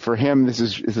 and for him this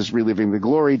is reliving the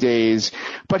glory days,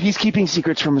 but he's keeping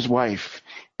secrets from his wife,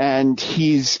 and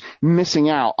he's missing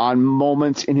out on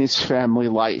moments in his family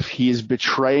life. He is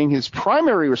betraying his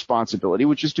primary responsibility,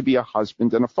 which is to be a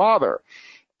husband and a father,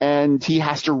 and he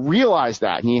has to realize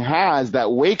that, and he has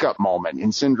that wake-up moment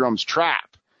in Syndrome's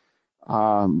Trap,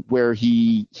 where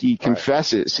he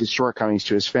confesses his shortcomings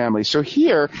to his family. So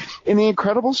here in The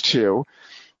Incredibles 2,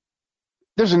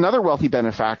 there's another wealthy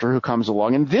benefactor who comes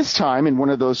along, and this time, in one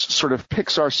of those sort of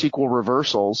Pixar sequel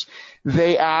reversals,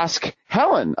 they ask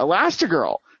Helen,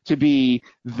 Elastigirl, to be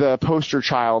the poster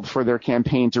child for their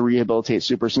campaign to rehabilitate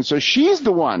supers. And so she's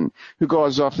the one who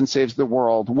goes off and saves the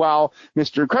world, while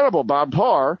Mr. Incredible, Bob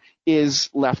Parr, is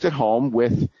left at home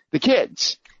with the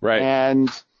kids. Right. And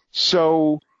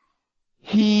so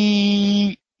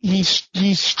he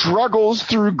struggles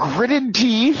through gritted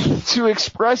teeth to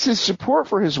express his support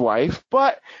for his wife,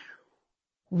 but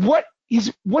what's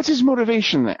his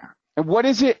motivation there? And what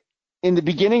is it in the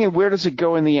beginning, and where does it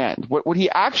go in the end? What he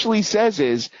actually says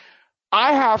is,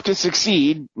 I have to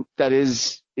succeed, that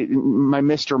is my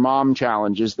Mr. Mom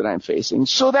challenges that I'm facing,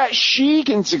 so that she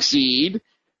can succeed,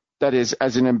 that is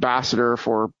as an ambassador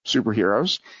for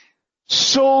superheroes,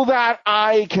 so that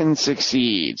I can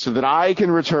succeed, so that I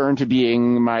can return to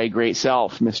being my great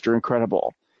self, Mr.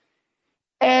 Incredible.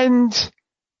 And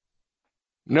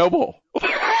noble.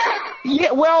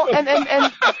 Yeah, well,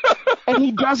 and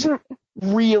he doesn't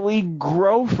really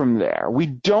grow from there. We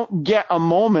don't get a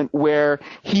moment where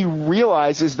he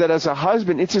realizes that as a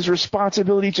husband, it's his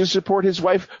responsibility to support his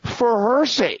wife for her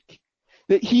sake.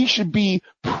 that he should be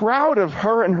proud of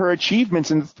her and her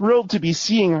achievements and thrilled to be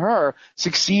seeing her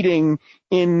succeeding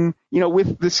in,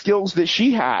 with the skills that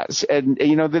she has, and,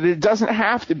 that it doesn't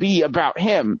have to be about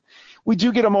him. We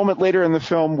do get a moment later in the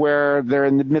film where they're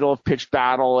in the middle of pitched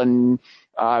battle, and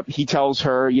he tells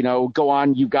her, go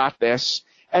on, you got this.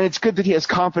 And it's good that he has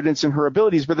confidence in her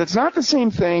abilities, but that's not the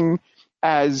same thing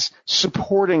as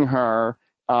supporting her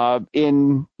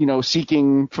in,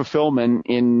 seeking fulfillment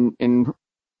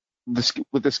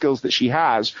with the skills that she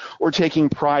has, or taking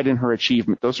pride in her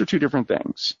achievement. Those are two different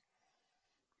things.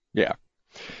 Yeah.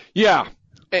 Yeah.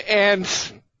 And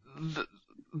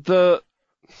the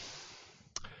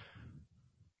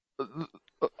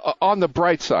on the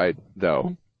bright side,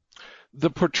 though, the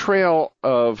portrayal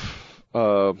of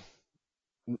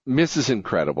Mrs.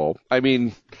 Incredible, I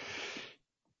mean,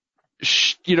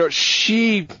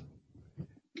 she's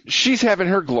having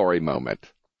her glory moment.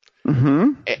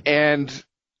 Mm-hmm. And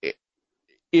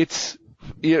it's,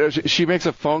 she makes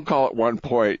a phone call at one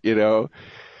point,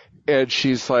 and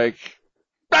she's like,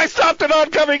 I stopped an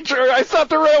oncoming train. I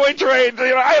stopped a railway train.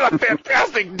 I had a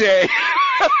fantastic day.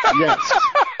 Yes.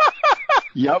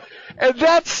 Yep. And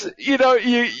that's,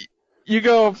 you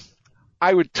go,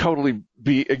 I would totally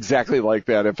be exactly like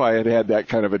that if I had that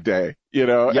kind of a day,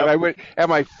 Yep. And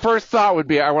my first thought would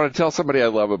be, I want to tell somebody I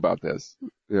love about this,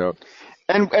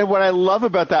 And what I love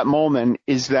about that moment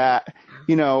is that,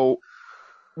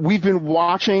 we've been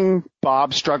watching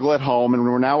Bob struggle at home, and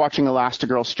we're now watching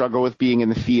Elastigirl struggle with being in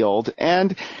the field.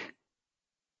 And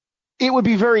it would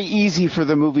be very easy for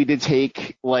the movie to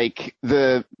take like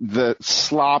the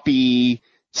sloppy,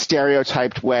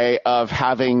 stereotyped way of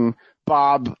having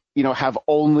Bob, have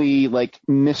only like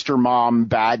Mr. Mom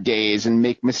bad days and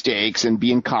make mistakes and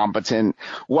be incompetent,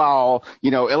 while,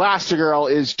 Elastigirl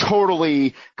is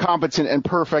totally competent and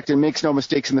perfect and makes no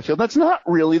mistakes in the field. That's not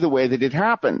really the way that it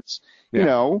happens.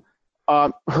 Yeah.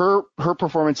 Her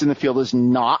performance in the field is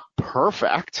not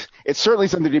perfect. It's certainly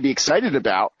something to be excited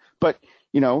about, but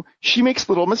she makes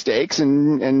little mistakes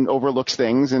and overlooks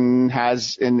things and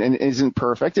isn't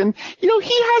perfect. And,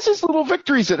 he has his little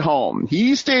victories at home.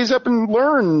 He stays up and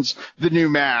learns the new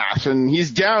math, and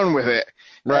he's down with it.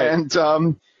 Right.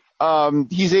 And,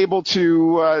 he's able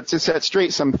to set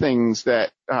straight some things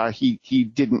that, he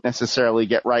didn't necessarily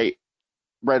get right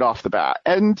off the bat.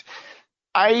 And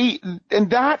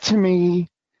that to me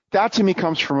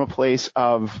comes from a place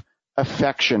of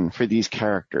affection for these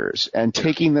characters and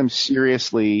taking them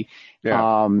seriously.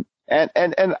 Yeah.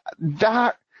 And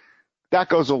that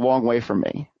goes a long way for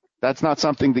me. That's not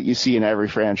something that you see in every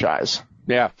franchise.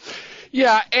 Yeah.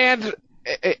 Yeah. And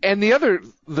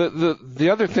the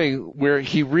other thing where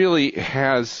he really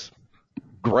has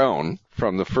grown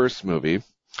from the first movie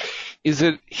is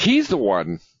that he's the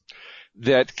one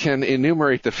that can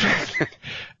enumerate the fact that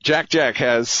Jack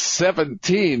has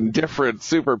 17 different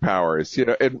superpowers,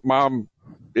 and Mom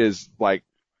is like,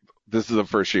 this is the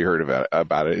first she heard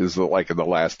about it is like in the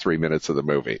last 3 minutes of the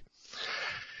movie.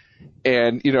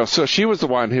 And, so she was the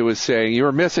one who was saying, you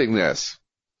were missing this,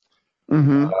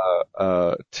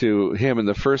 to him in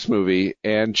the first movie.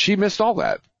 And she missed all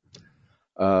that.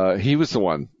 He was the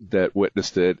one that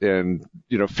witnessed it and,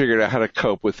 figured out how to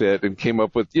cope with it and came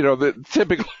up with, the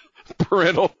typical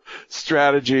parental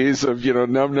strategies of,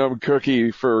 num num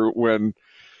cookie for when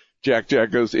Jack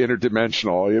goes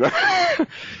interdimensional,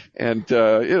 and,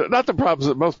 not the problems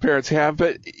that most parents have,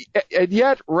 but, and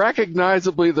yet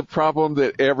recognizably the problem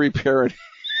that every parent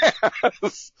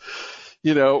has,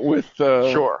 with,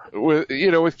 sure.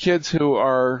 with kids who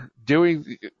are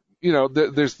doing,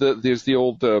 there's the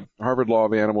old, Harvard Law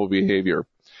of Animal Behavior,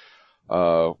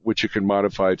 which you can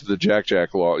modify to the Jack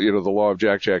law, the law of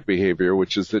Jack behavior,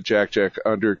 which is that Jack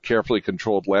under carefully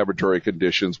controlled laboratory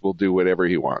conditions will do whatever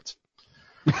he wants.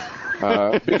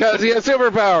 Because he has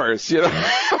superpowers,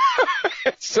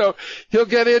 So he'll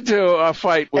get into a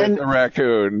fight with the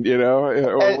raccoon,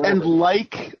 and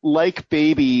like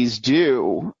babies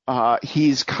do,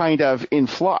 he's kind of in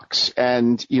flux,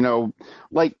 and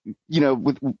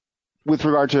with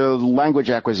regard to language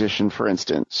acquisition, for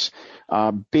instance,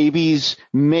 babies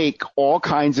make all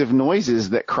kinds of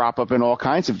noises that crop up in all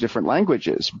kinds of different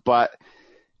languages, but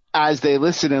as they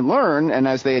listen and learn and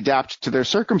as they adapt to their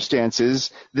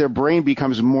circumstances, their brain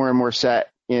becomes more and more set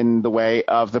in the way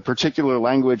of the particular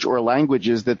language or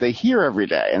languages that they hear every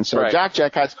day. And so right.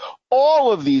 Jack has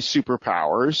all of these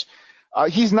superpowers.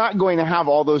 He's not going to have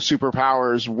all those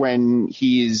superpowers when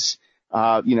he's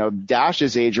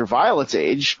Dash's age or Violet's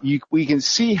age. We can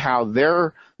see how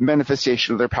their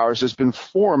manifestation of their powers has been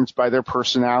formed by their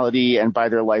personality and by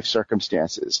their life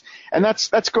circumstances. And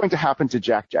that's going to happen to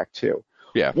Jack too.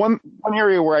 Yeah. One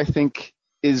area where I think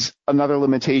is another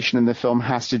limitation in the film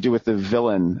has to do with the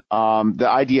villain. The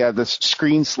idea of this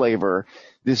screenslaver,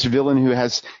 this villain who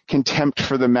has contempt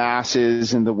for the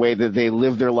masses and the way that they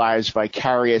live their lives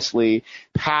vicariously,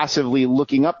 passively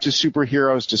looking up to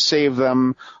superheroes to save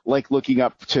them, like looking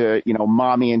up to,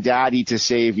 mommy and daddy to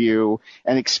save you,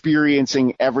 and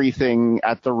experiencing everything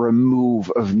at the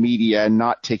remove of media and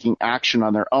not taking action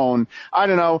on their own. I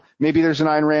don't know. Maybe there's an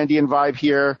Ayn Randian vibe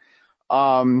here.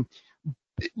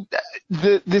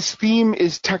 This theme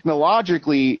is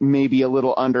technologically maybe a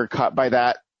little undercut by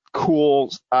that cool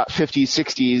 50s,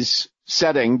 60s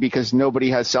setting, because nobody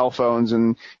has cell phones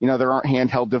and, there aren't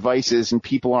handheld devices and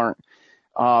people aren't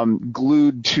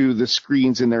glued to the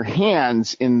screens in their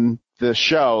hands in the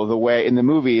show, in the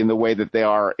movie, in the way that they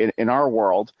are in our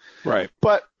world. Right.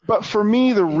 But for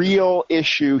me, the real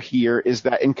issue here is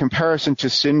that in comparison to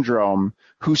Syndrome,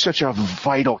 who's such a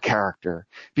vital character,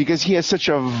 because he has such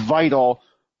a vital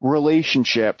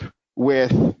relationship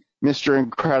with Mr.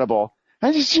 Incredible,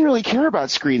 I just didn't really care about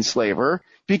Screenslaver,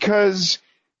 because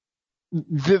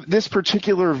this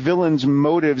particular villain's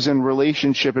motives and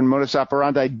relationship and modus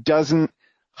operandi doesn't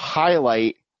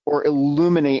highlight or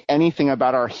illuminate anything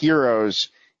about our heroes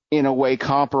in a way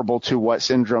comparable to what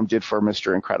Syndrome did for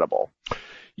Mr. Incredible.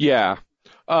 Yeah.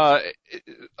 On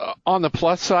the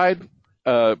plus side,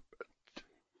 that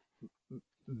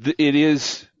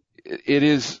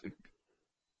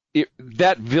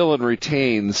villain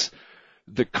retains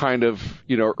the kind of,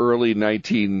 early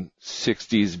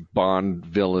 1960s Bond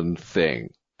villain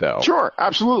thing, though. Sure,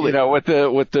 absolutely. With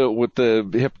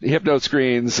the hypno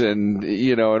screens and,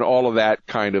 and all of that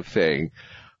kind of thing.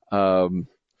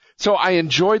 So I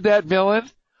enjoyed that villain.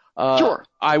 Sure.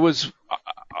 I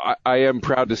am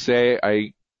proud to say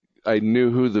I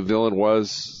knew who the villain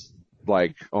was,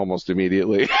 like, almost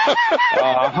immediately.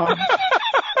 Uh-huh.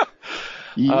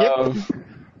 Yep.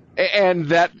 And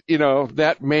that,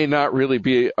 that may not really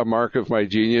be a mark of my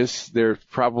genius. There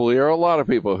probably are a lot of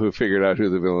people who figured out who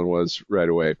the villain was right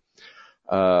away.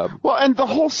 Well, and the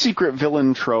whole secret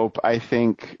villain trope, I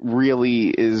think, really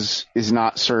is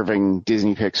not serving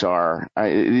Disney Pixar.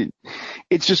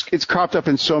 It's cropped up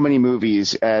in so many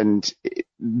movies, and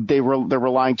they're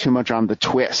relying too much on the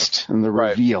twist and the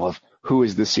reveal of who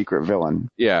is the secret villain.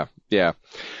 Yeah. Do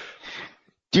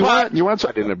you want to?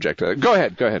 I didn't object to that. Go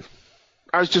ahead.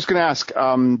 I was just going to ask,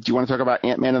 do you want to talk about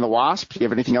Ant-Man and the Wasp? Do you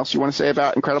have anything else you want to say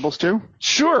about Incredibles 2?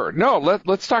 Sure. No,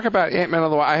 let's talk about Ant-Man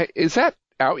and the Wasp. Is that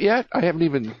out yet? I'm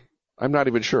not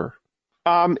even sure.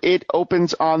 It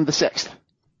opens on the 6th.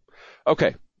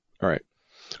 Okay. All right.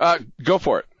 Go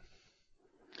for it.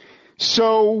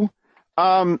 So,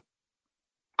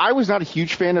 I was not a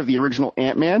huge fan of the original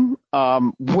Ant-Man.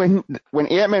 When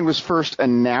Ant-Man was first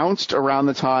announced around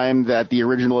the time that the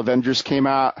original Avengers came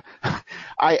out,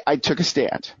 I took a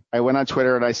stand. I went on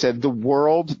Twitter and I said, the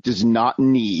world does not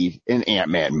need an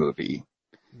Ant-Man movie.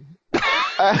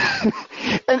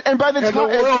 And by the time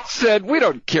the world said, we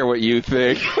don't care what you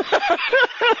think.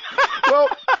 Well,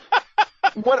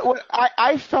 what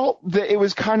I felt that it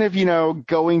was kind of,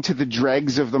 going to the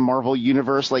dregs of the Marvel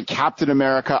universe, like Captain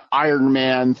America, Iron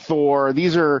Man, Thor.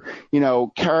 These are,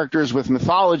 characters with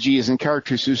mythologies and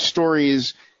characters whose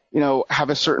stories, have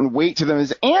a certain weight to them.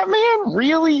 Is Ant-Man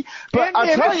really? But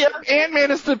I'll tell you,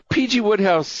 Ant-Man is the P.G.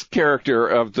 Woodhouse character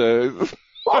of the,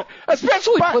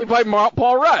 especially played by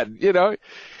Paul Rudd,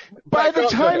 By the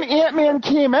time Ant-Man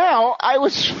came out, I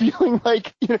was feeling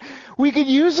like we could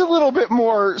use a little bit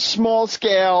more small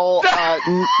scale,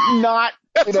 not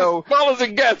as small as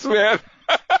it gets, man.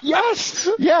 Yes.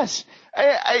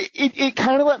 It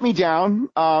kind of let me down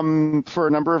for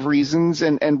a number of reasons,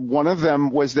 and one of them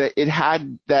was that it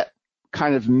had that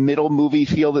kind of middle movie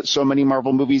feel that so many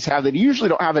Marvel movies have that usually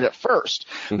don't have it at first.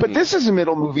 Mm-hmm. But this is a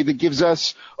middle movie that gives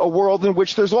us a world in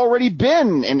which there's already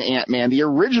been an Ant-Man, the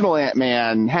original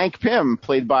Ant-Man, Hank Pym,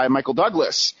 played by Michael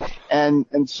Douglas. And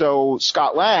so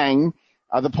Scott Lang,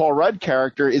 the Paul Rudd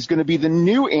character, is going to be the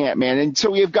new Ant-Man. And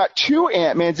so we have got two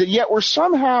Ant-Mans, and yet we're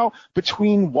somehow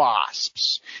between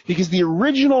Wasps. Because the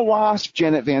original Wasp,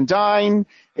 Janet Van Dyne,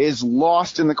 is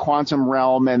lost in the quantum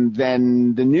realm, and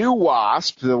then the new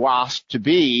Wasp, the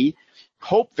Wasp-to-be,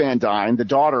 Hope Van Dyne, the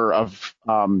daughter of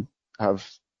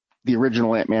the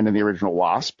original Ant-Man and the original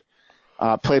Wasp,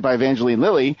 played by Evangeline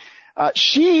Lilly,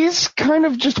 she's kind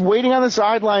of just waiting on the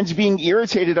sidelines, being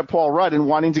irritated at Paul Rudd and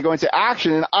wanting to go into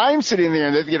action, and I'm sitting there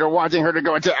in the theater wanting her to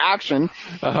go into action,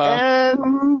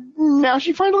 and now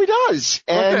she finally does.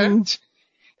 Okay.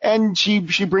 And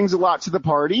she brings a lot to the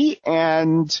party,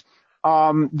 and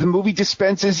the movie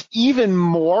dispenses even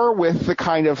more with the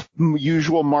kind of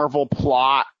usual Marvel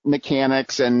plot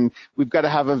mechanics, and we've got to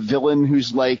have a villain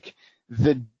who's like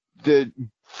the the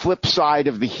flip side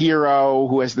of the hero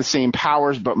who has the same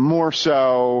powers but more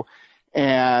so,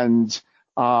 and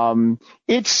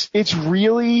it's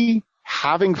really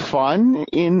having fun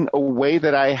in a way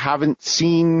that I haven't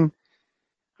seen.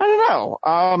 I don't know.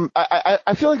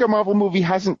 I feel like a Marvel movie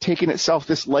hasn't taken itself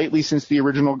this lightly since the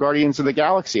original Guardians of the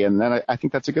Galaxy, and then I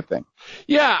think that's a good thing.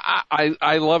 Yeah,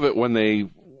 I love it when they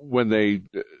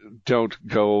don't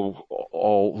go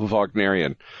all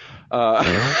Wagnerian.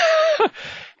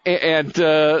 And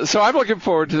so I'm looking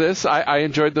forward to this. I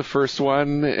enjoyed the first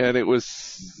one, and it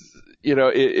was,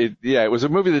 it was a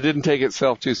movie that didn't take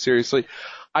itself too seriously.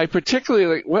 I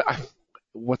particularly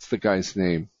what's the guy's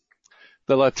name?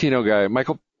 The Latino guy,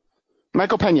 Michael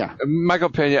Pena. Michael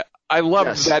Pena. I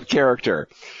loved that character.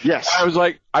 Yes. I was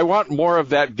like, I want more of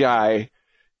that guy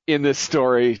in this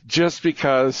story, just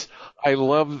because I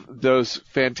love those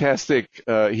fantastic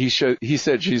he said,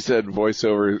 she said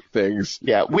voiceover things.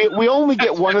 Yeah, we only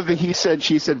get one of the he said,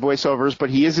 she said voiceovers, but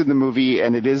he is in the movie,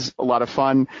 and it is a lot of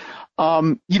fun.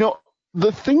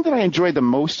 The thing that I enjoyed the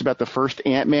most about the first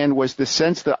Ant-Man was the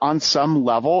sense that on some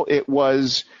level it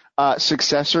was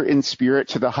successor in spirit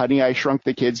to the Honey, I Shrunk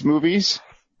the Kids movies.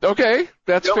 Okay,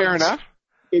 that's fair enough.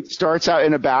 It starts out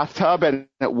in a bathtub and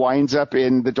it winds up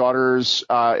in the daughter's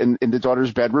in the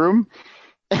daughter's bedroom.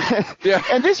 Yeah.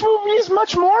 And this movie is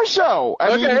much more so.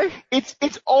 I mean,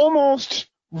 it's almost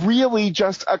really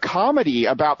just a comedy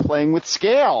about playing with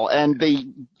scale, and they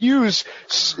use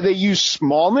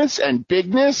smallness and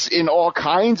bigness in all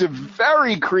kinds of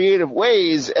very creative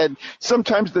ways, and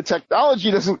sometimes the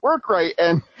technology doesn't work right,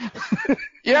 and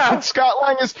yeah, and Scott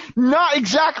Lang is not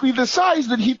exactly the size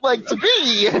that he'd like to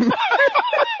be. And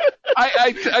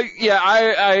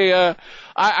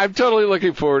I'm totally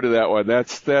looking forward to that one.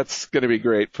 That's going to be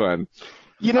great fun.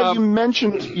 You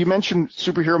mentioned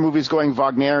superhero movies going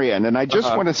Wagnerian, and I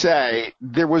just want to say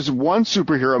there was one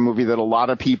superhero movie that a lot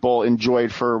of people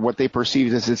enjoyed for what they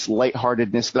perceived as its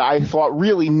lightheartedness that I thought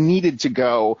really needed to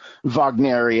go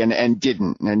Wagnerian and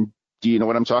didn't. And do you know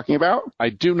what I'm talking about? I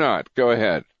do not. Go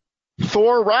ahead.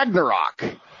 Thor Ragnarok.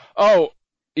 Oh,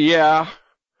 yeah.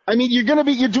 I mean,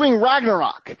 you're doing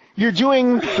Ragnarok. You're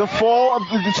doing the fall of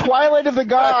the twilight of the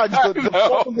gods, the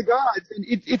fall of the gods. And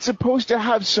it's supposed to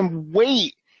have some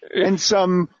weight and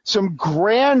some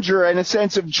grandeur and a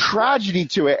sense of tragedy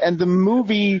to it. And the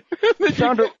movie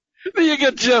then you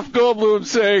get Jeff Goldblum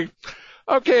saying,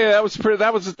 "Okay, that was pretty.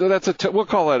 We'll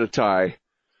call that a tie."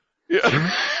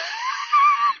 Yeah.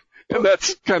 And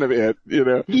that's kind of it,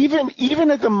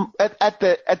 Even at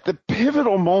the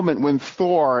pivotal moment when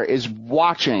Thor is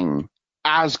watching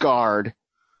Asgard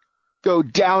go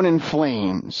down in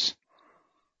flames,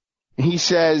 he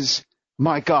says,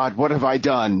 "My God, what have I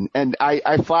done?" And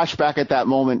I flash back at that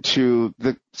moment to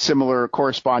the similar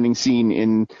corresponding scene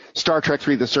in Star Trek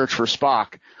III: The Search for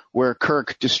Spock, where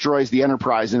Kirk destroys the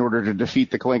Enterprise in order to defeat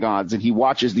the Klingons, and he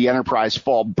watches the Enterprise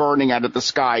fall burning out of the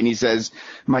sky, and he says,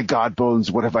 "My God,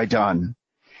 Bones, what have I done?"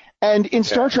 And in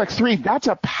Star Trek III, that's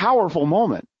a powerful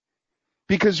moment,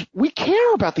 because we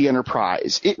care about the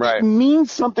Enterprise. It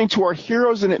means something to our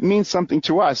heroes, and it means something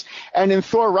to us. And in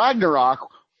Thor Ragnarok,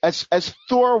 as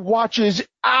Thor watches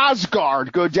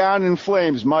Asgard go down in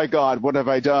flames, "My God, what have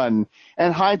I done?"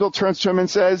 And Heimdall turns to him and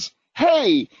says,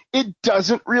 "Hey, it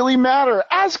doesn't really matter.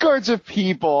 Asgard's a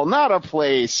people, not a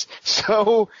place."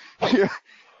 So,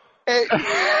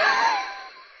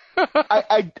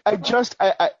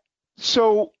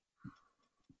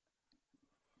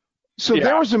 So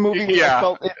there was a movie where I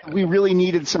felt we really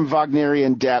needed some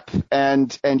Wagnerian depth,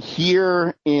 and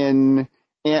here in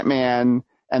Ant-Man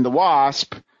and the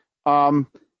Wasp,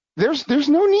 there's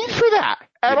no need for that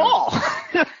at all.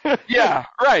 Yeah,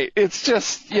 right. It's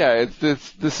just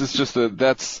this is just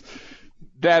that's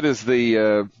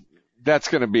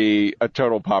going to be a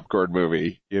total popcorn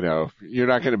movie. You're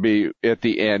not going to be at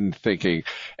the end thinking.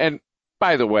 And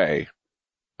by the way,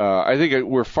 I think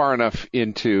we're far enough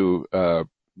into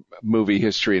movie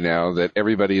history now that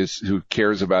everybody who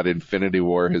cares about Infinity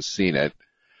War has seen it.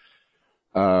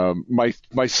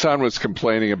 My son was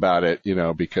complaining about it,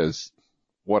 because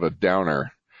what a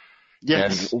downer.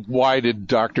 Yes. And why did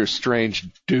Doctor Strange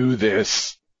do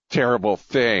this terrible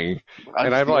thing?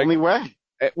 And I'm like, only way.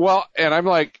 Well, and I'm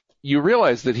like, you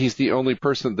realize that he's the only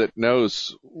person that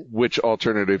knows which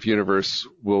alternative universe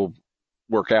will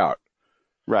work out.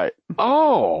 Right.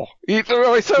 Oh,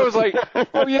 my son was like,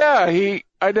 "Oh yeah,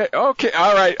 okay,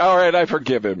 all right, I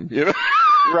forgive him."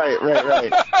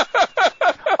 Right.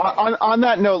 On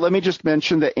that note, let me just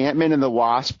mention that Ant-Man and the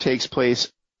Wasp takes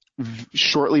place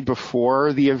shortly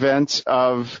before the events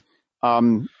of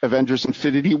Avengers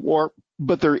Infinity War,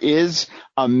 but there is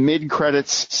a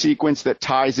mid-credits sequence that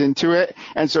ties into it.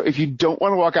 And so if you don't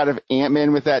want to walk out of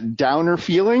Ant-Man with that downer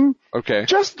feeling, okay,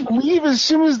 just leave as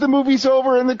soon as the movie's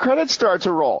over and the credits start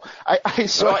to roll. I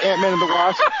saw Ant-Man and the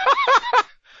Wasp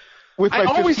with my I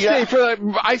always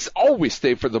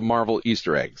stay for the Marvel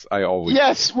Easter eggs.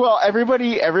 Yes, well,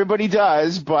 everybody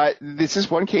does, but this is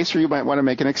one case where you might want to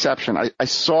make an exception. I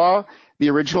saw the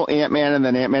original Ant-Man and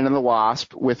then Ant-Man and the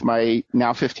Wasp with my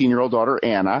now 15-year-old daughter,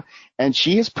 Anna, and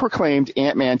she has proclaimed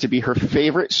Ant-Man to be her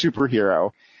favorite superhero.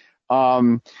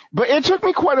 But it took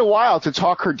me quite a while to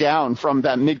talk her down from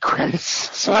that mid-credits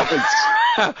sequence.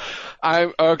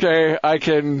 I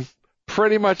can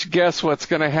pretty much guess what's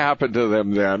going to happen to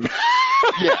them then.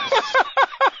 Yes.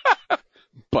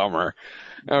 Bummer.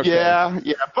 Okay. Yeah,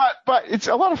 but it's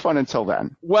a lot of fun until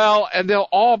then. Well, and they'll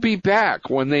all be back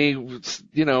when they,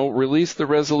 release the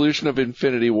resolution of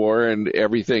Infinity War and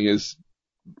everything is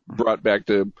brought back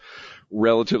to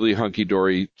relatively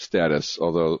hunky-dory status,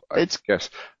 although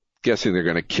guessing they're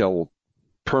going to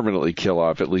permanently kill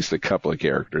off at least a couple of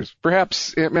characters.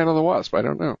 Perhaps Ant-Man and the Wasp, I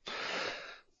don't know.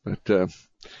 But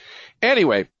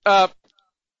anyway,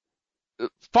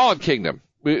 Fallen Kingdom.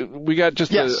 We got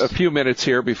just a few minutes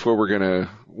here before we're going to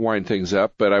wind things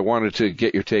up, but I wanted to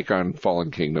get your take on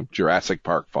Fallen Kingdom, Jurassic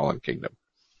Park Fallen Kingdom.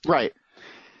 Right.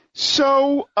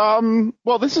 So,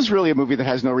 this is really a movie that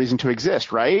has no reason to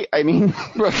exist, right? I mean,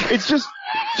 it's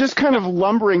just kind of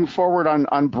lumbering forward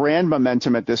on brand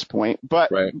momentum at this point.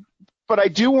 But I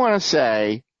do want to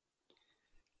say,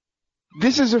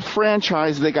 this is a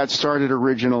franchise that got started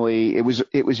originally. It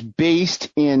was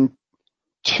based in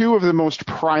two of the most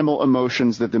primal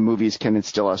emotions that the movies can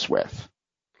instill us with: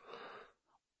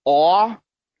 awe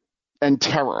and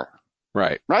terror.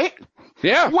 Right. Right?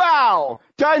 Yeah. Wow!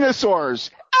 Dinosaurs!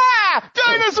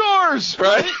 Dinosaurs!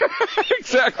 Right?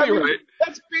 Exactly right.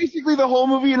 That's basically the whole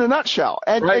movie in a nutshell.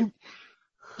 And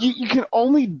you can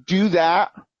only do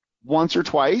that once or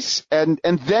twice, and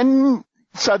then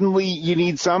suddenly you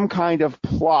need some kind of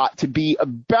plot to be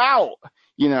about,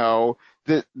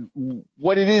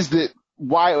 what it is that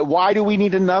why do we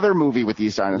need another movie with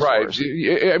these dinosaurs?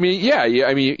 Right. I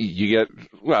mean, you get,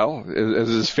 as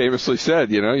is famously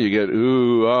said, you get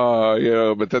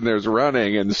but then there's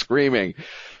running and screaming.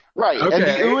 Right. Okay. And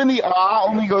the ooh and the ah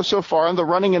only go so far, and the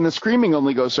running and the screaming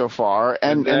only go so far,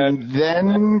 and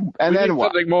then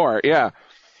what? Something more. Yeah.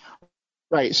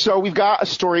 Right. So we've got a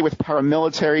story with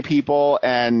paramilitary people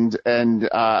and an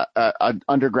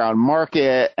underground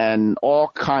market and all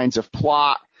kinds of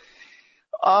plot.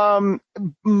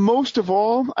 Most of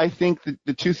all, I think that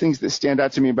the two things that stand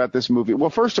out to me about this movie. Well,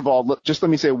 first of all, just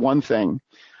let me say one thing.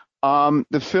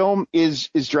 The film is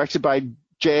directed by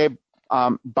J.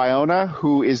 Bayona,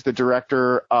 who is the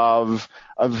director of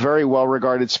a very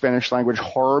well-regarded Spanish-language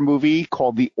horror movie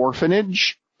called The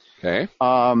Orphanage. Okay.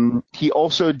 He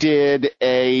also did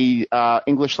a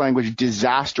English-language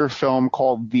disaster film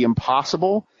called The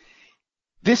Impossible.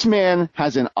 This man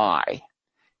has an eye,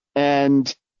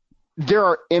 and there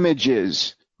are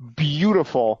images,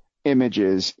 beautiful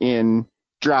images in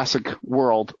Jurassic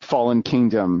World: Fallen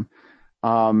Kingdom.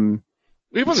 Even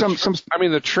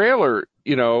the trailer,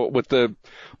 with the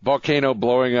volcano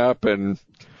blowing up and,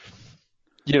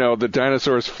 the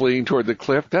dinosaurs fleeing toward the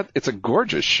cliff, it's a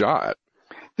gorgeous shot.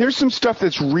 There's some stuff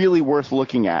that's really worth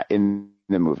looking at in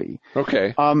the movie.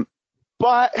 Okay.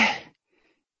 But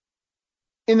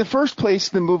in the first place,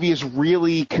 the movie is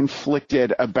really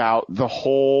conflicted about the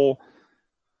whole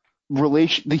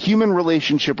the human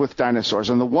relationship with dinosaurs.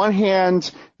 On the one hand,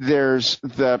 there's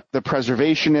the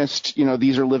preservationist,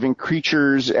 these are living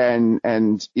creatures and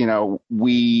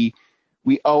we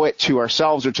owe it to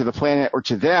ourselves or to the planet or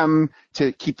to them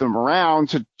to keep them around,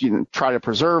 to try to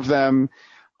preserve them.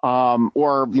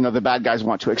 Or the bad guys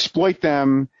want to exploit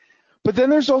them. But then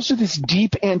there's also this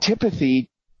deep antipathy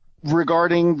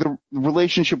regarding the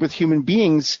relationship with human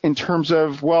beings in terms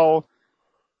of,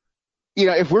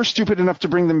 if we're stupid enough to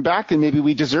bring them back, then maybe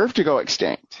we deserve to go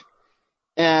extinct.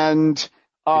 And,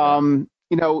 is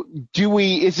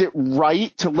it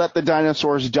right to let the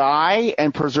dinosaurs die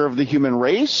and preserve the human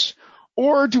race?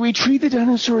 Or do we treat the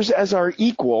dinosaurs as our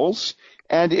equals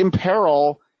and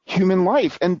imperil human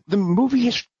life? And the movie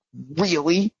is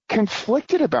really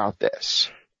conflicted about this.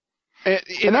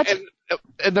 And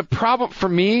the problem for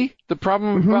me,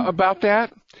 about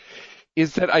that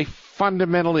is that I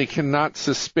fundamentally cannot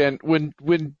suspend when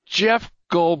Jeff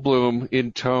Goldblum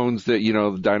intones that,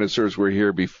 the dinosaurs were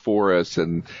here before us,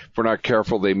 and if we're not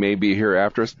careful, they may be here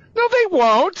after us. No, they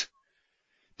won't.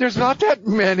 There's not that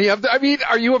many of them. I mean,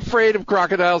 are you afraid of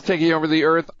crocodiles taking over the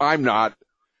earth? I'm not.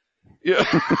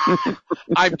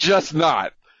 I'm just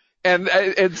not. And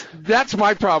that's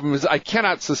my problem is I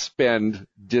cannot suspend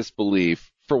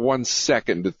disbelief for 1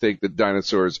 second to think that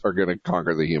dinosaurs are going to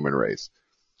conquer the human race.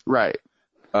 Right.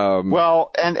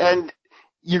 Well, and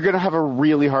you're going to have a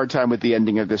really hard time with the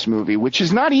ending of this movie, which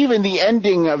is not even the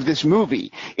ending of this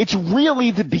movie. It's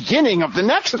really the beginning of the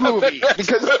next movie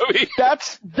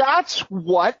because that's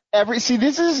what see,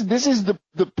 this is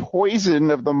the poison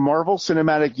of the Marvel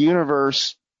Cinematic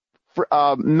Universe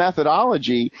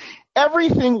methodology.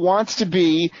 Everything wants to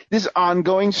be this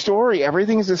ongoing story.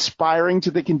 Everything is aspiring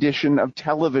to the condition of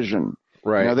television.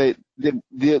 Right. You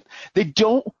know, they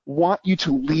don't want you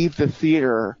to leave the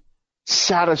theater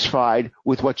satisfied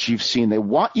with what you've seen. They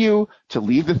want you to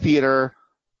leave the theater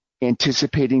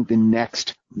anticipating the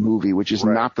next movie, which is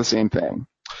not the same thing.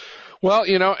 Well,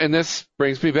 you know, and this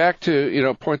brings me back to, you know,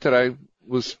 a point that I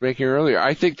was making earlier.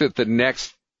 I think that the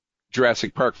next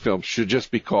Jurassic Park film should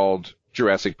just be called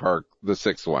Jurassic Park, the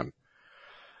sixth one.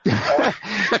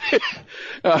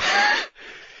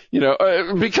 You know,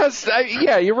 because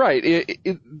yeah, you're right.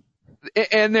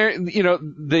 And they're, you know,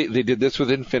 they did this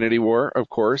with Infinity War, of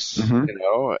course, you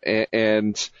know,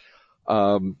 and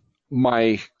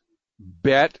my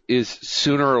bet is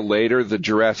sooner or later the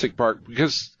Jurassic Park,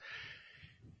 because,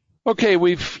 okay,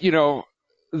 we've, you know,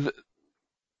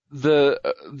 the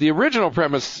original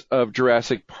premise of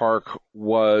Jurassic Park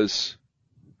was,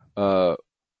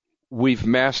 we've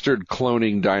mastered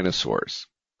cloning dinosaurs.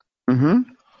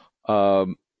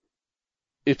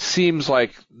 It seems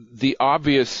like the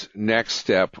obvious next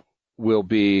step will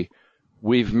be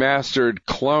we've mastered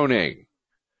cloning.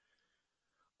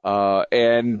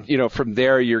 And, you know, from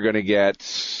there you're going to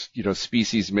get, you know,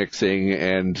 species mixing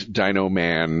and Dino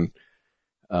Man,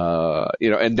 you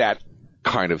know, and that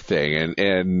kind of thing.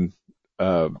 And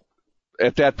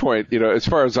at that point, you know, as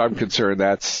far as I'm concerned,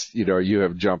 that's, you know, you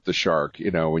have jumped the shark,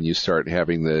 you know, when you start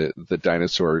having the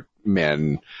dinosaur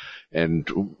men and,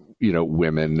 you know,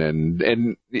 women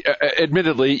and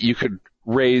admittedly you could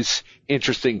raise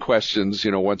interesting questions,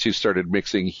 you know, once you started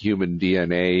mixing human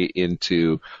DNA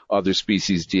into other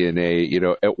species DNA, you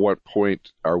know, at what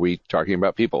point are we talking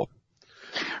about people?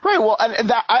 Right. Well, and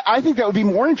that, I think that would be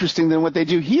more interesting than what they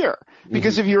do here.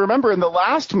 Because if you remember in the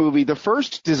last movie, the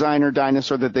first designer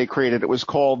dinosaur that they created, it was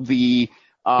called the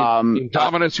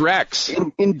Indominus Rex.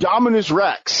 Indominus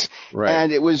Rex. Right.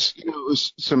 And it was, you know, it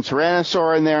was some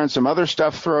Tyrannosaur in there and some other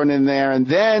stuff thrown in there. And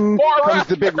then comes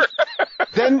the big,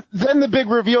 then the big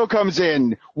reveal comes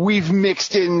in. We've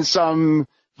mixed in some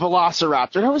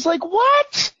Velociraptor. And I was like,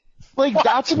 what? Like,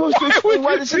 that's supposed to explain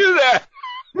why this do that?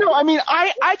 No, I mean,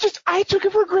 I took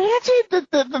it for granted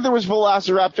that there was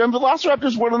Velociraptor, and Velociraptor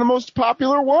is one of the most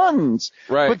popular ones.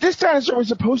 Right. But this dinosaur was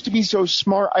supposed to be so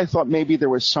smart, I thought maybe there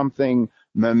was something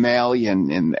mammalian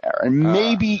in there, and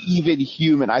maybe even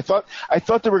human. I thought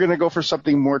they were going to go for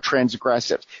something more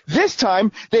transgressive. This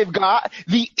time, they've got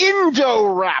the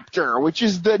Indoraptor, which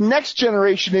is the next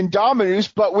generation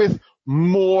Indominus, but with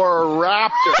more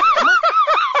raptors.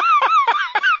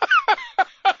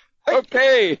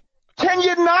 Okay. Can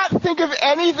you not think of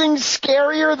anything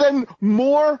scarier than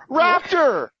more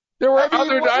raptor? There were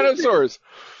other dinosaurs.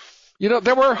 You know,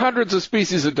 there were hundreds of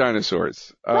species of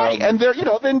dinosaurs. Right, and there, you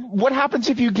know, then what happens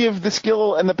if you give the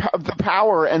skill and the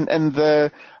power and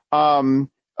the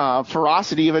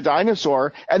ferocity of a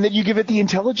dinosaur, and then you give it the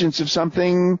intelligence of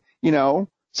something, you know,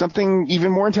 something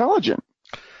even more intelligent?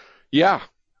 Yeah,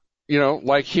 you know,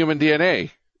 like human DNA.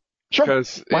 Sure.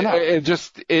 Because why not? it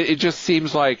just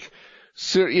seems like.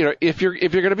 So, you know, if you're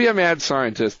going to be a mad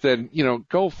scientist, then, you know,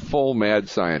 go full mad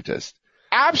scientist.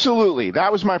 Absolutely.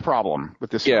 That was my problem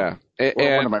with this film. And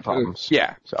one of my problems.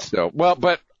 Yeah. So, well,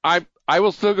 but I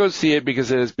will still go see it because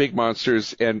it has big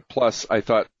monsters, and plus I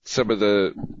thought some of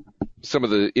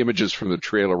the images from the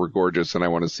trailer were gorgeous, and I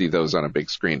want to see those on a big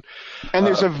screen. And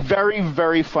there's a very,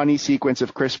 very funny sequence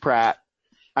of Chris Pratt,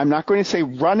 I'm not going to say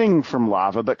running from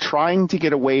lava, but trying to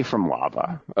get away from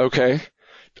lava. Okay.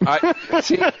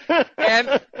 See,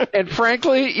 and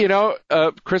frankly, you know,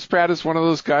 Chris Pratt is one of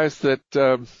those guys that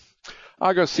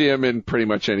I'll go see him in pretty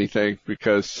much anything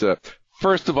because,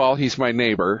 first of all, he's my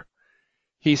neighbor.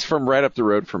 He's from right up the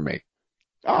road from me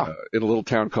in a little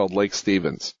town called Lake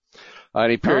Stevens. And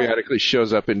he periodically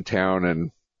shows up in town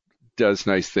and does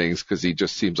nice things because he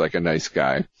just seems like a nice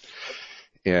guy.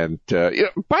 And, you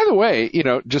know, by the way, you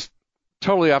know, just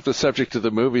totally off the subject of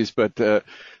the movies, but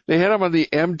they had him on the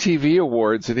MTV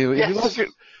Awards, and he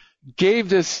gave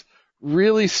this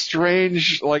really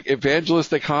strange, like,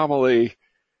 evangelistic homily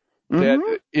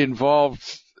that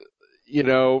involved, you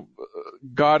know,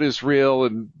 God is real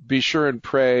and be sure and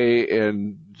pray,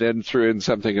 and then threw in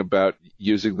something about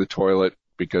using the toilet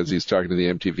because he's talking to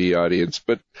the MTV audience.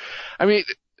 But, I mean,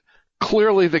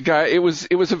 clearly the guy, it was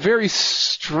a very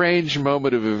strange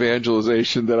moment of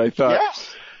evangelization that I thought,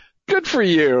 Yes. good for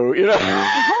you, you know.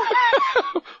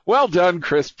 Well done,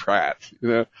 Chris Pratt, you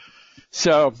know.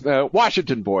 So,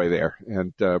 Washington boy there,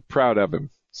 and proud of him.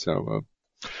 So,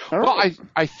 well,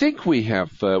 I think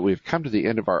we've come to the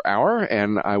end of our hour,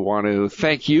 and I want to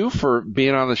thank you for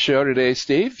being on the show today,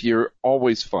 Steve. You're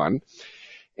always fun.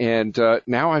 And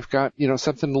now I've got, you know,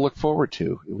 something to look forward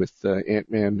to with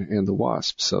Ant-Man and the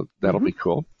Wasp, so that'll be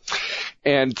cool.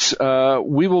 And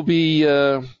we will be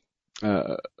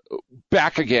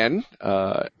back again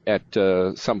at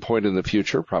some point in the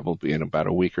future, probably in about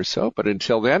a week or so. But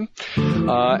until then,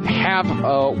 have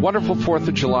a wonderful 4th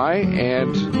of July,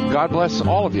 and God bless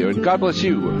all of you. And God bless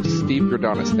you, Steve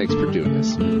Gridonis. Thanks for doing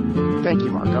this. Thank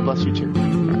you, Mark. God bless you, too.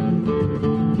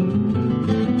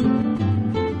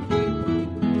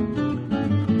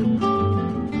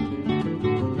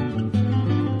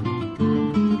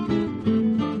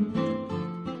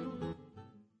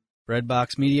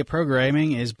 Breadbox Media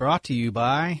Programming is brought to you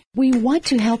by... We want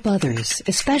to help others,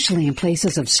 especially in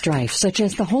places of strife such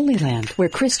as the Holy Land, where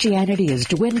Christianity is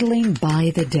dwindling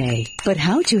by the day. But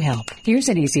how to help? Here's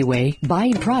an easy way.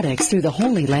 Buying products through the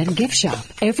Holy Land gift shop.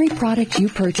 Every product you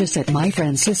purchase at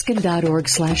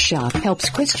myfranciscan.org/shop helps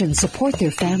Christians support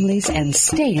their families and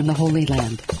stay in the Holy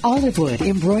Land. Olive wood,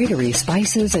 embroidery,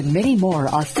 spices, and many more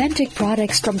authentic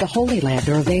products from the Holy Land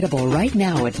are available right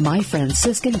now at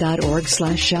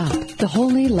myfranciscan.org/shop. The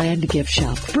Holy Land Gift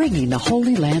Shop, bringing the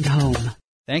Holy Land home.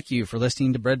 Thank you for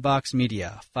listening to Breadbox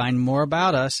Media. Find more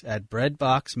about us at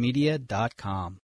breadboxmedia.com.